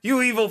dead,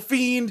 you evil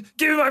fiend.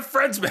 Give me my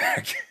friends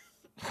back.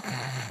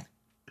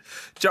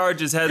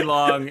 Charges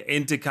headlong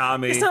into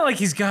Kami. It's not like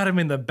he's got him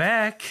in the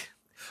back.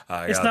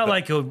 It's not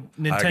like a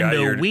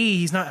Nintendo Wii.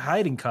 He's not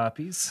hiding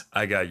copies.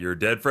 I got your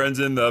dead friends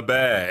in the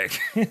bag.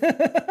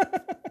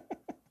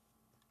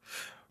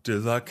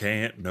 Till I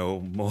can't no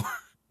more.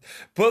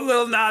 Put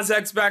Lil Nas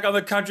X back on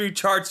the country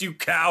charts, you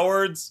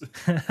cowards.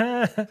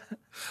 But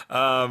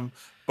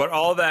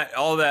all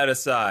that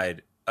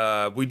aside,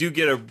 we do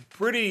get a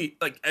pretty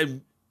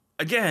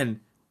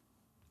again.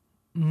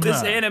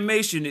 This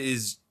animation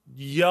is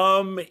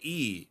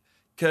yummy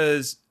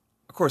because,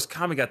 of course,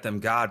 Kami got them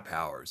god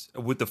powers.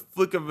 With the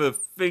flick of a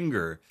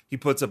finger, he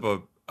puts up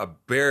a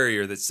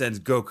barrier that sends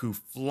Goku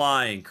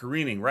flying,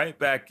 careening right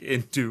back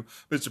into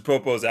Mr.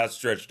 Popo's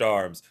outstretched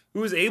arms,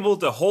 who is able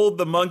to hold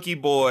the monkey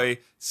boy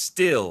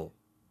still.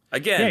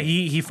 Again. Yeah,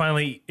 he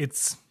finally,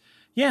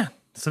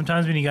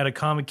 sometimes when you got to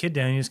calm a kid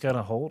down, you just got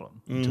to hold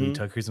him until he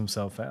tuckers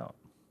himself out.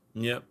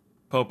 Yep.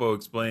 Popo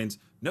explains,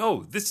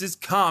 no, this is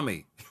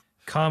Kami.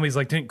 Kami's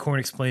like, didn't Korin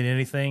explain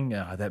anything?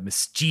 That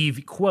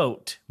mischievous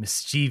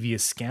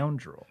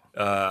scoundrel.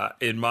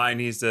 In mine,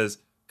 he says,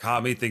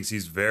 Kami thinks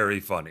he's very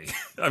funny.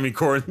 I mean,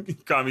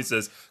 Kami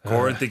says,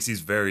 Korin thinks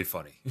he's very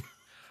funny.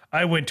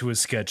 I went to a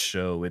sketch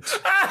show.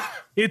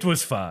 It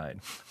was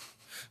fine.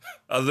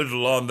 A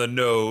little on the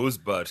nose,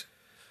 but...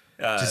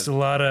 just a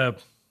lot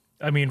of,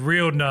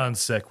 real non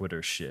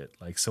sequitur shit.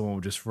 Like someone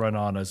would just run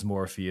on as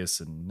Morpheus,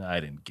 and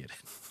I didn't get it.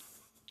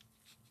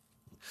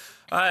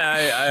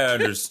 I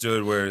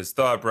understood where his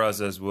thought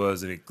process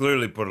was, and he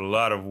clearly put a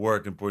lot of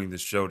work in putting this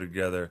show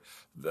together.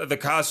 The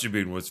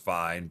costuming was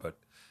fine, but...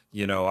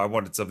 I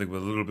wanted something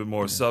with a little bit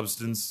more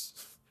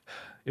substance.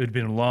 It would have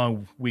been a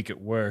long week at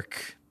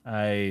work.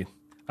 I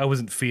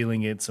wasn't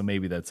feeling it, so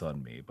maybe that's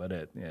on me.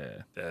 But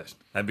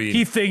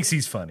he thinks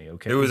he's funny.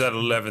 Okay, it was at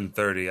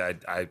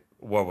 11:30. I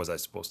what was I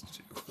supposed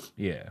to do?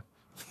 Yeah,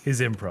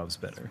 his improv's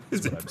better.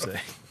 That's what I'm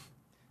saying.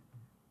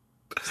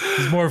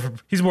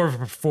 He's more of a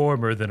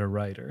performer than a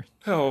writer.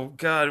 Oh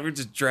God, we're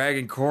just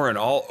dragging Korin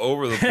all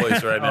over the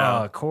place right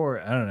now.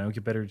 Korin, I don't know.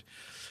 Get better.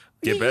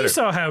 You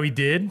saw how he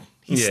did.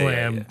 He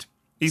slammed. Yeah.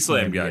 He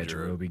slammed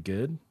Yajirobe. Be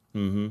good.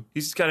 Mm-hmm.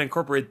 He's just got to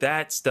incorporate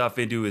that stuff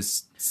into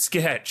his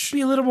sketch. Be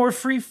a little more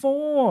free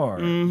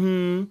form.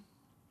 Mm-hmm.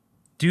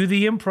 Do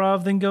the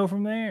improv, then go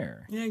from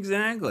there. Yeah,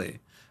 exactly.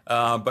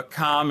 But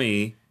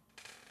Kami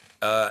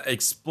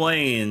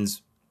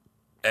explains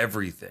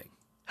everything.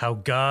 How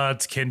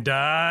gods can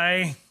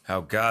die. How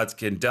gods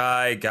can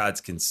die.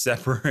 Gods can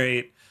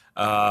separate.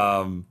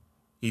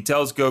 He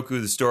tells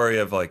Goku the story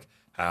of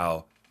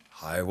how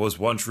I was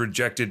once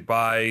rejected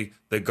by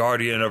the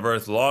Guardian of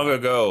Earth long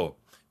ago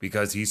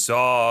because he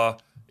saw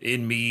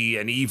in me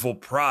an evil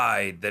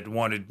pride that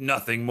wanted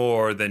nothing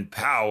more than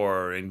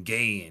power and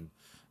gain.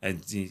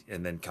 And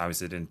then Kami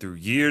said, and through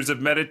years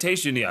of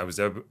meditation, I was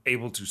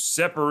able to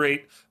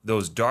separate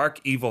those dark,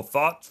 evil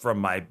thoughts from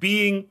my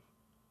being,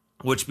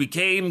 which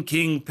became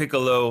King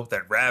Piccolo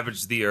that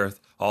ravaged the earth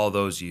all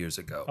those years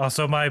ago.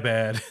 Also, my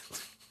bad.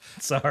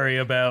 Sorry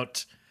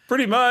about...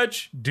 Pretty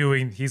much.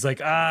 He's like,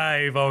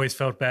 I've always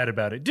felt bad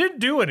about it. Didn't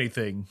do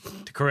anything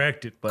to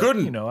correct it, but,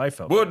 couldn't. I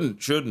felt Wouldn't,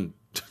 bad. Shouldn't.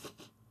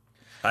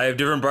 I have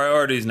different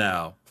priorities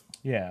now.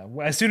 Yeah.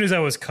 As soon as I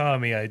was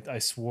Kami, I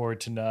swore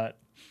to not.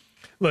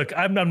 Look,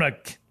 I'm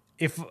not.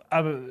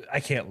 I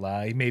can't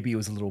lie. Maybe it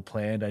was a little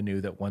planned. I knew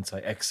that once I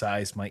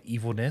excised my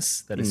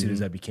evilness, that as soon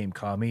as I became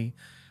Kami,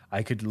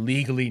 I could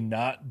legally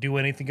not do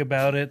anything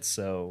about it.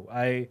 So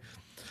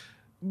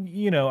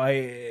you know,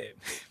 I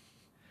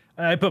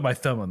put my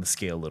thumb on the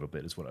scale a little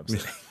bit, is what I'm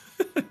saying.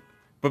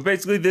 But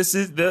basically,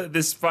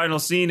 this final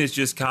scene is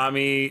just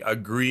Kami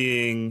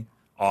agreeing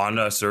on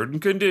a certain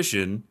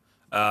condition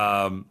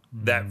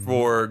that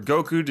for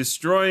Goku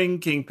destroying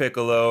King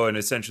Piccolo and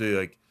essentially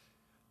like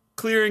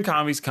clearing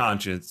Kami's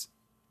conscience,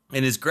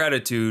 in his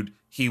gratitude,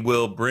 he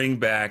will bring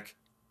back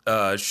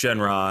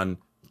Shenron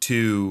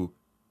to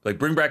like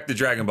bring back the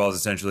Dragon Balls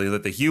essentially,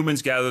 let the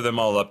humans gather them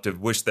all up to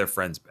wish their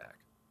friends back,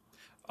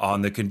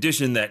 on the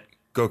condition that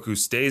Goku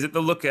stays at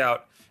the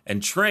lookout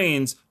and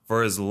trains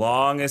for as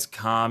long as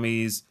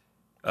Kami's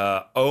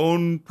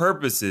own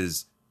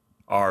purposes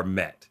are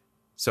met.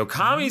 So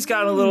Kami's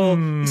got a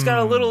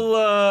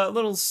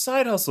little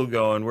side hustle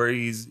going where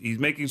he's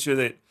making sure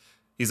that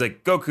he's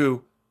like,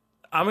 Goku,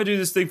 I'm gonna do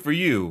this thing for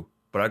you,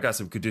 but I've got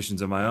some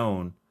conditions of my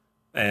own,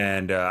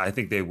 and I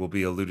think they will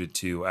be alluded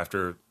to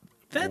after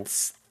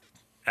That's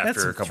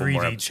a couple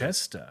more 3D episodes. chess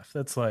stuff.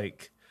 That's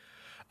like,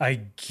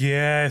 I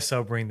guess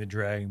I'll bring the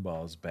Dragon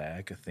Balls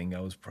back, a thing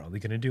I was probably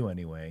going to do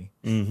anyway.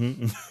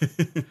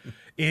 Mm-hmm.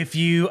 If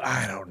you,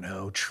 I don't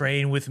know,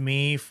 train with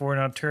me for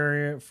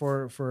an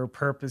for a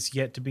purpose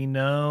yet to be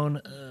known,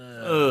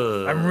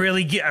 I'm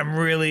really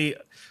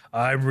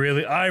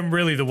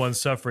the one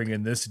suffering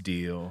in this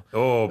deal.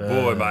 Oh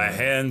boy, my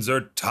hands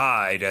are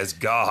tied as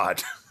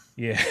God.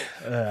 Yeah,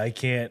 I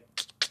can't.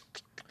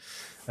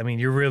 I mean,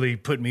 you're really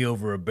putting me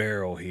over a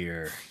barrel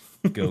here,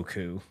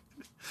 Goku.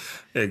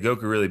 Yeah,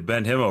 Goku really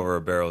bent him over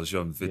a barrel to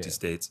show him the 50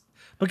 states.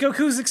 But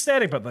Goku's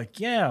ecstatic, but like,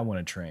 yeah, I want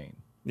to train.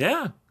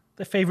 Yeah.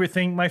 My favorite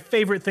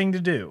thing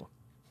to do.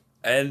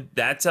 And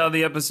that's how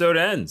the episode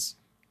ends.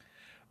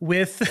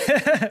 With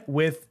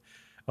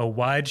a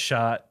wide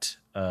shot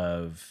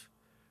of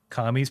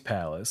Kami's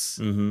palace,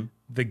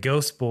 the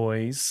Ghost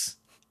Boys.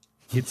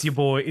 It's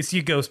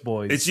your Ghost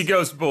Boys. It's your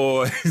Ghost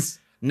Boys.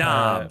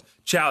 Nam,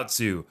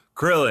 Chaozu,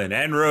 Krillin,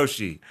 and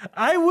Roshi.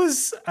 I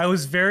was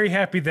very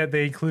happy that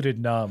they included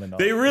Nam and all.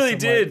 They really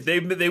this.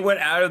 did. They went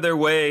out of their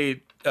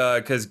way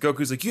because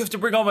Goku's like, you have to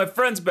bring all my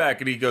friends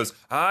back. And he goes,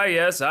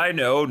 yes, I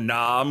know.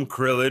 Nam,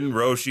 Krillin,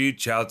 Roshi,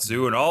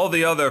 Chaozu, and all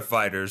the other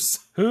fighters.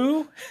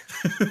 Who?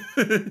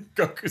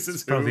 Goku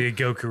says who? Probably a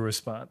Goku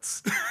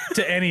response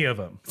to any of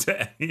them.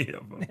 To any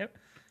of them.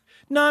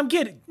 Nam,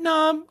 get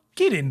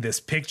in this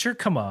picture.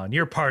 Come on,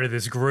 you're part of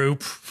this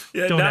group.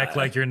 Yeah, Don't act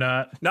like you're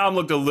not. Nam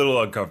looked a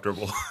little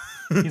uncomfortable.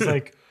 He's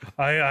like,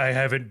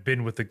 I've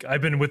been with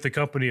the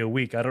company a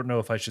week. I don't know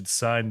if I should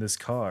sign this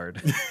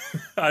card.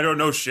 I don't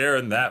know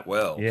Sharon that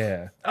well.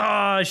 Yeah.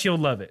 She'll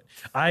love it.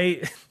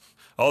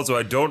 Also,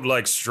 I don't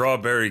like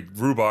strawberry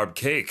rhubarb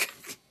cake.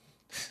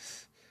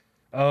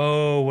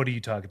 Oh, what are you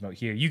talking about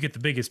here? You get the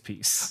biggest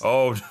piece.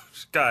 Oh,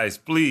 guys,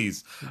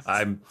 please.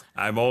 I'm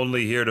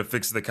only here to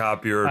fix the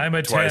copier I'm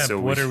a twice temp.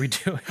 a week. What are we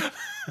doing?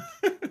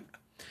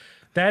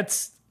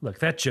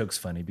 That joke's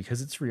funny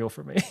because it's real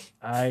for me.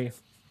 I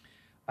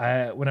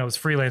when I was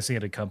freelancing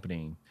at a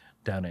company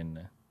down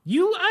in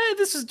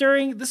this is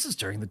during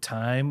the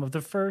time of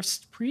the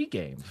first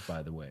pregame,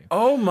 by the way.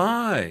 Oh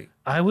my.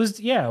 I was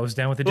down with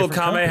a Little different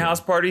Kame company.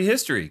 House Party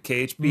history.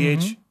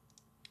 KHBH.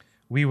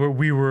 We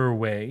were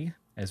away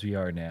as we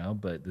are now,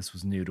 but this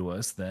was new to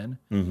us then.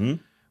 Mm-hmm.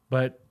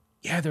 But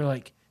yeah, they're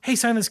like, hey,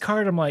 sign this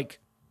card. I'm like,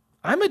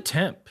 I'm a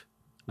temp.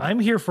 I'm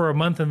here for a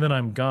month and then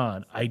I'm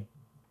gone.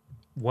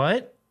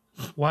 What?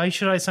 Why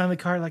should I sign the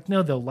card? Like,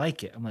 no, they'll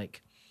like it. I'm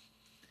like,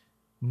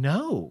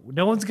 no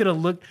one's going to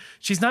look.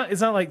 It's not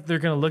like they're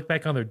going to look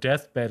back on their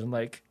deathbed and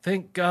like,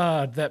 thank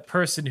God that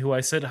person who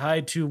I said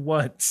hi to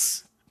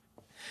once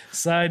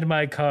signed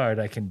my card.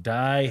 I can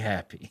die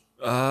happy.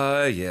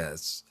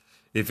 Yes.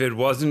 If it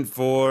wasn't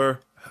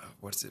for,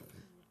 what's it?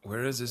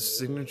 Where is his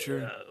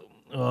signature?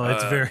 Oh,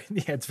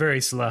 it's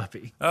very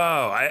sloppy.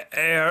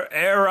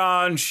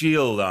 Aaron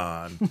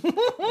Shieldon.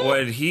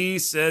 When he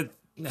said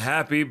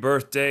happy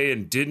birthday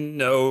and didn't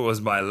know it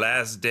was my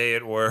last day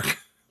at work,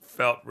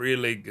 felt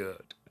really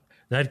good.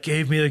 That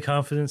gave me the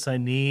confidence I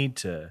need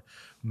to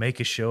make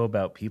a show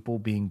about people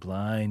being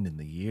blind in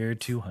the year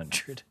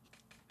 200.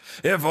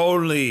 If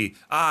only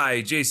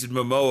I, Jason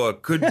Momoa,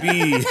 could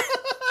be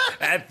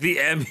at the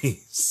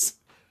Emmys.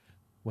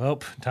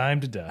 Welp,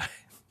 time to die.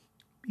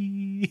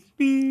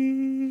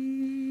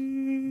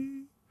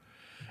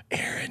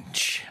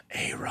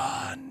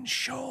 Aaron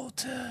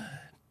Sholton.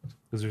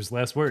 Those are his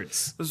last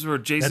words. Those were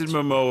Jason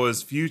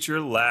Momoa's future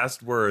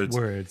last words.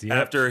 Yep.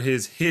 After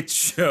his hit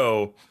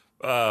show,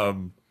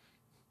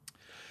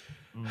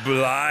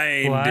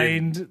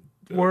 Blind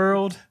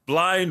World.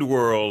 Blind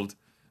World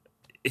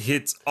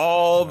hits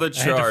all the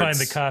charts. I had to find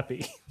the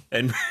copy.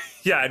 And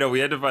yeah, I know we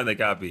had to find the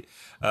copy.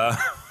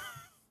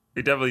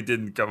 We definitely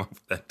didn't come up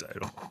with that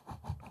title.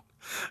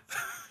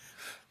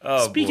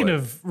 Speaking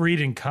of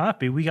reading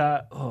copy, we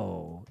got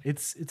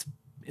it's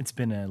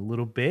been a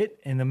little bit,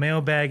 and the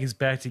mailbag is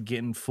back to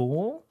getting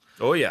full.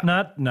 Oh yeah,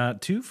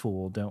 not too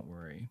full. Don't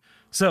worry.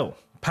 So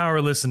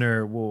power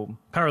listener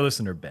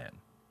Ben,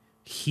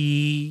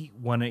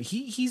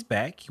 he's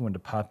back. He wanted to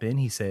pop in.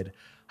 He said,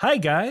 "Hi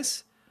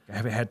guys, I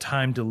haven't had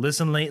time to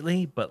listen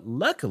lately, but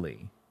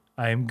luckily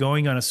I am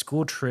going on a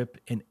school trip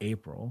in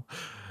April.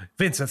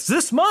 Vince, that's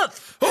this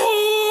month,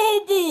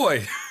 Oh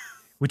boy.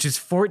 which is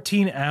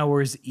 14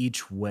 hours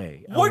each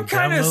way. I will What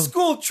kind of download-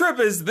 school trip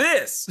is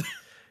this?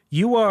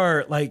 You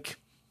are like,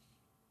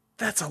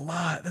 that's a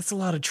lot. That's a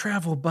lot of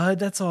travel, bud.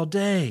 That's all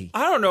day.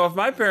 I don't know if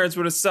my parents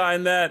would have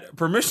signed that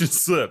permission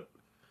slip.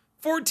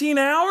 14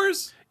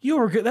 hours? You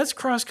are good. That's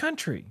cross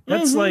country.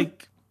 That's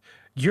like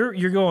you're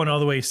going all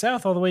the way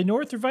south, all the way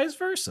north, or vice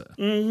versa.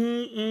 But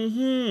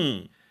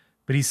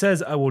he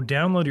says, I will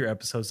download your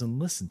episodes and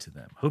listen to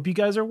them. Hope you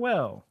guys are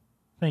well.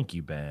 Thank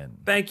you, Ben.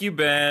 Thank you,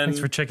 Ben. Thanks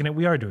for checking it.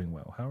 We are doing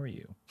well. How are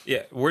you?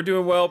 Yeah, we're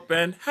doing well,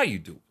 Ben. How you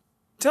doing?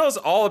 Tell us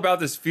all about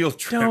this field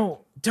trip.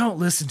 Don't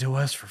listen to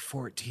us for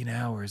 14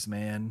 hours,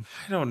 man.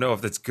 I don't know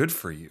if that's good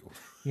for you.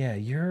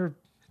 Yeah,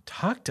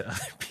 talk to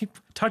other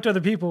people. Talk to other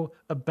people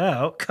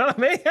about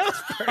Kame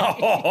House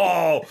Party.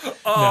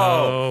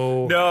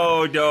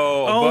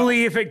 No.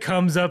 Only if it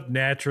comes up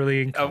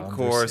naturally in Of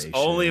course,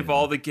 only if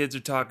all the kids are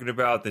talking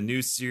about the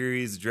new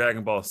series,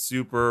 Dragon Ball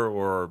Super,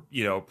 or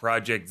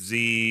Project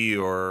Z,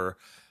 or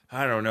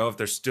I don't know if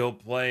they're still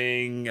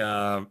playing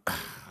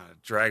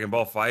Dragon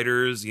Ball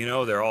Fighters.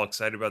 They're all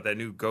excited about that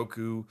new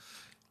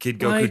Kid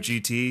Goku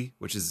GT,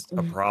 which is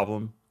a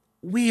problem.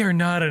 We are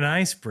not an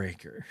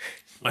icebreaker.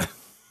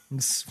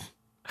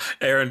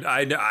 Aaron,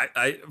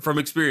 I from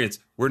experience,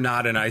 we're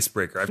not an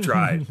icebreaker. I've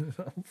tried.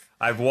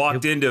 I've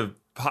walked into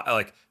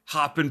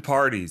hopping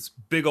parties,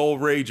 big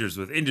old ragers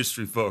with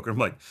industry folk. And I'm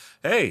like,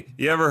 hey,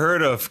 you ever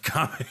heard of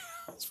Kame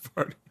House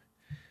Party?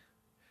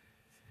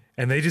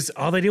 And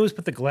all they did was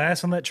put the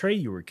glass on that tray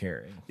you were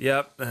carrying.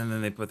 Yep. And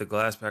then they put the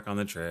glass back on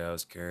the tray I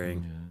was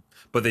carrying. Yeah.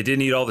 But they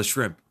didn't eat all the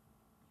shrimp.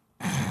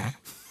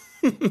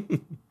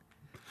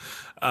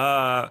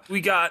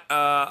 We got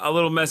a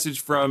little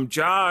message from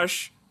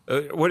Josh.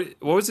 What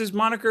was his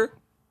moniker?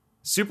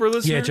 Super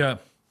listener? Yeah, Josh.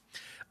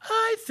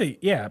 I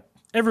think,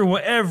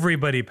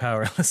 everybody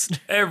power listener.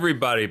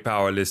 Everybody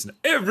power listener.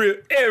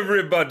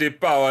 Everybody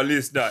power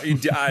listener in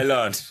the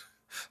island.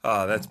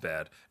 Oh, that's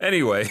bad.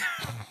 Anyway,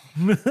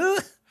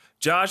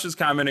 Josh is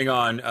commenting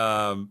on,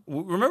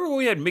 remember when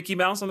we had Mickey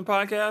Mouse on the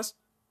podcast?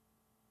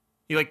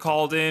 He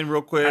called in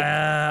real quick.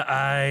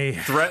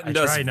 Threatened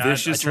us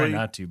viciously. I try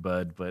not to,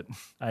 bud, but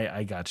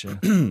I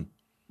gotcha.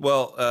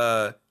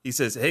 Well, he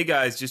says, hey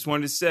guys, just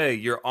wanted to say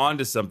you're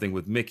onto something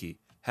with Mickey.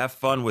 Have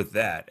fun with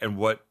that. And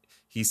what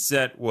he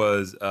sent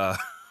was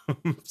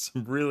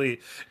some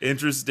really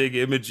interesting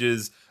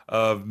images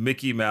of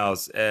Mickey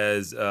Mouse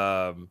as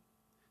Deadpool,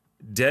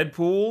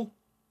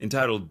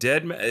 entitled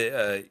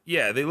Dead.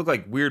 Yeah, they look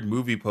like weird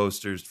movie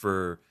posters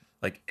for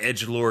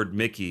Edgelord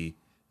Mickey.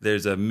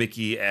 There's a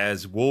Mickey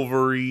as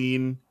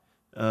Wolverine.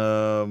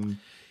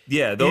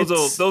 Yeah,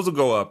 those will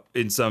go up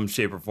in some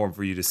shape or form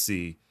for you to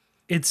see.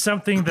 It's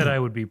something that I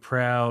would be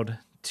proud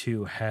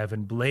to have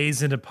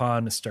emblazoned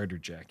upon a starter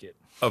jacket.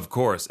 Of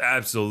course,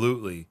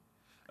 absolutely.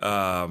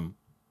 Oh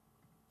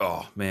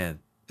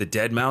man, the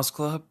Dead Mouse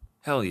Club?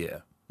 Hell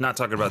yeah. Not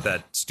talking about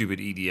that stupid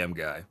EDM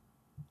guy.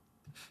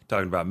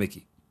 Talking about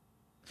Mickey.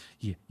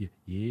 Yeah.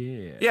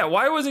 Yeah,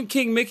 why wasn't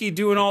King Mickey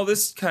doing all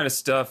this kind of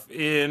stuff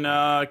in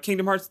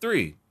Kingdom Hearts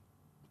 3?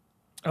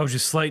 Oh,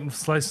 just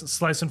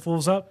slicing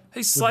fools up?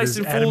 He's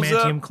slicing fools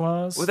adamantium up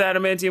claws? with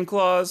adamantium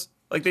claws.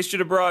 They should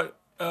have brought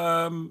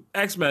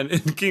X-Men in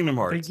Kingdom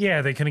Hearts.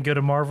 They couldn't go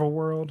to Marvel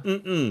World.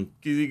 Because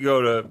you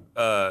go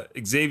to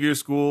Xavier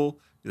School.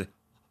 You're like,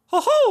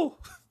 ho!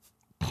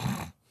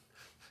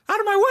 Out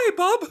of my way,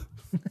 bub!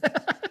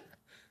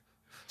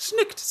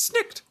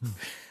 Snicked.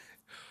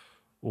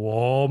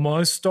 All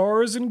my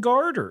stars and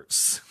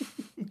garters.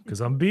 Because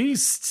I'm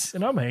Beast,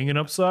 and I'm hanging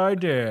upside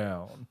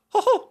down.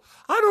 Oh,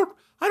 I don't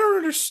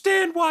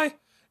understand why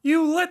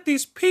you let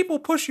these people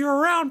push you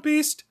around,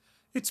 Beast.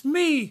 It's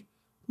me,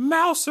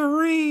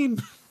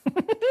 Mouserine.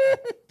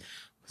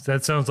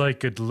 That sounds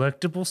like a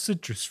delectable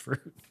citrus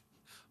fruit.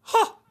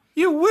 Huh,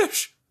 you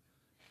wish.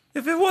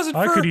 If it wasn't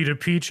I for... could eat a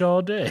peach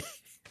all day.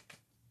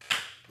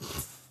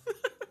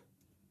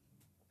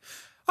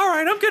 All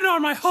right, I'm getting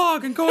on my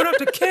hog and going up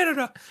to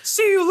Canada.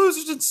 See you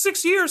losers in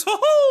 6 years.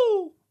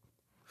 Ho-ho!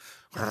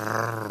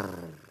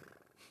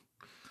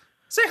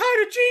 Say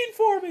hi to Gene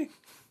for me.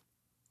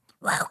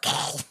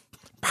 Okay.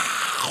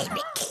 Bye,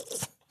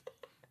 Mickey.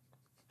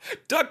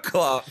 Duck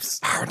Clops.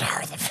 Oh,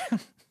 no.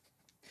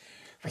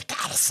 We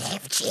gotta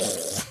save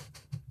Gene.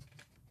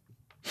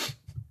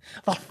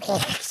 The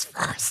Phoenix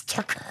Force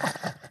took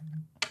her.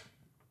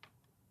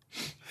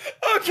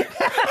 Okay.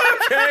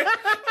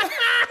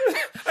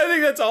 I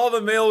think that's all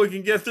the mail we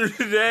can get through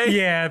today.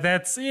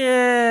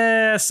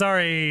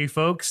 Sorry,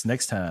 folks.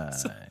 Next time.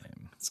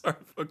 Sorry,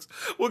 folks.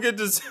 We'll get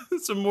to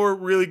some more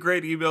really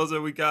great emails that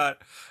we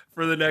got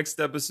for the next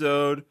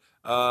episode.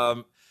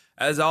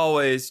 As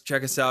always,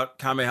 check us out,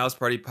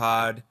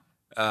 kamehousepartypod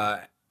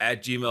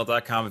at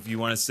gmail.com if you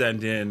want to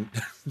send in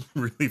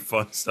really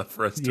fun stuff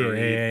for us to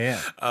read.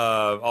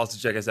 Also,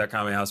 check us out,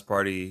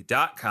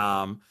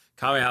 kamehouseparty.com.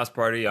 Kame House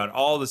Party on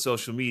all the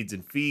social medias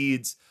and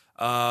feeds.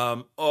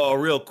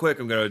 Real quick,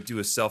 I'm going to do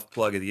a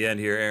self-plug at the end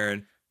here,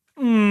 Aaron.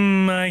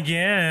 I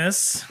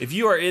guess. If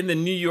you are in the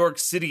New York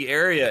City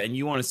area and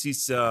you want to see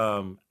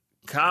some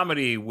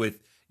comedy with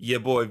your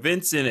boy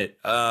Vince in it,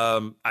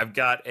 I've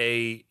got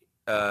a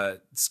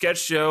sketch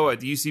show at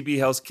the UCB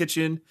Hell's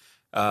Kitchen,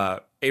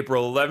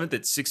 April 11th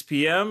at 6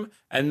 p.m.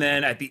 And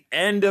then at the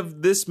end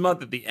of this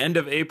month, at the end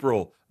of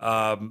April,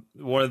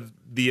 one of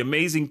the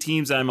amazing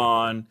teams I'm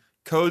on,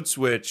 Code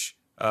Switch,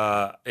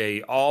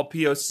 a all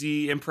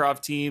POC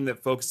improv team that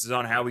focuses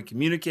on how we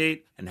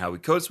communicate and how we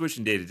code switch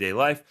in day-to-day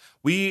life.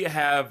 We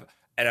have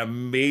an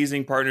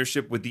amazing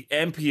partnership with the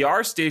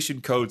NPR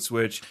station Code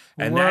Switch,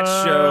 and that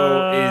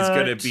show is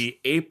going to be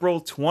April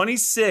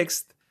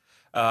 26th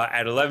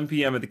at 11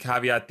 p.m. at the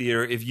Caveat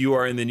Theater. If you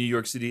are in the New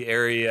York City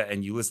area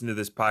and you listen to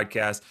this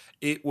podcast,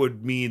 it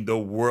would mean the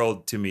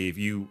world to me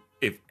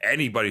if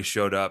anybody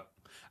showed up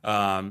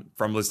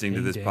from listening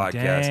to this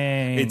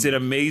podcast. It's an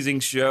amazing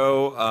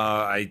show.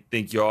 I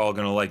think you're all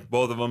gonna like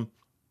both of them.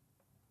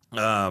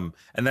 And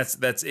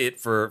that's it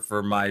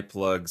for my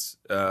plugs.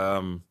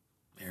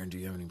 Aaron, do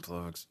you have any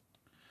plugs?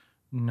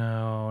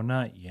 No,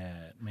 not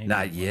yet. Maybe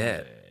not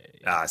yet.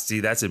 See,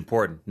 that's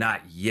important.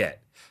 Not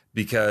yet,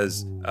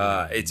 because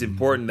it's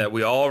important that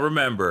we all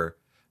remember,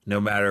 no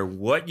matter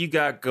what you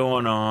got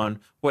going on,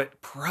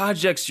 what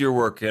projects you're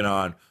working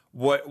on,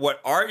 what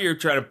art you're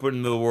trying to put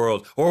into the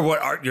world, or what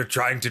art you're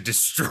trying to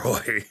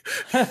destroy,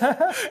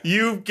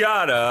 you've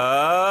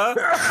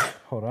gotta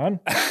hold on.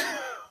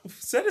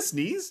 Was that a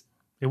sneeze?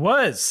 It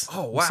was.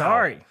 Oh wow.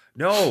 Sorry.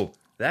 No,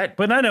 that.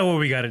 But I know what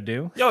we got to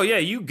do. Oh yeah,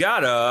 you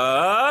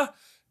gotta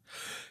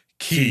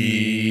keep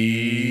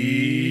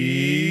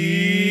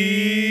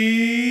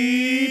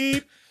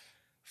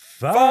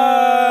 5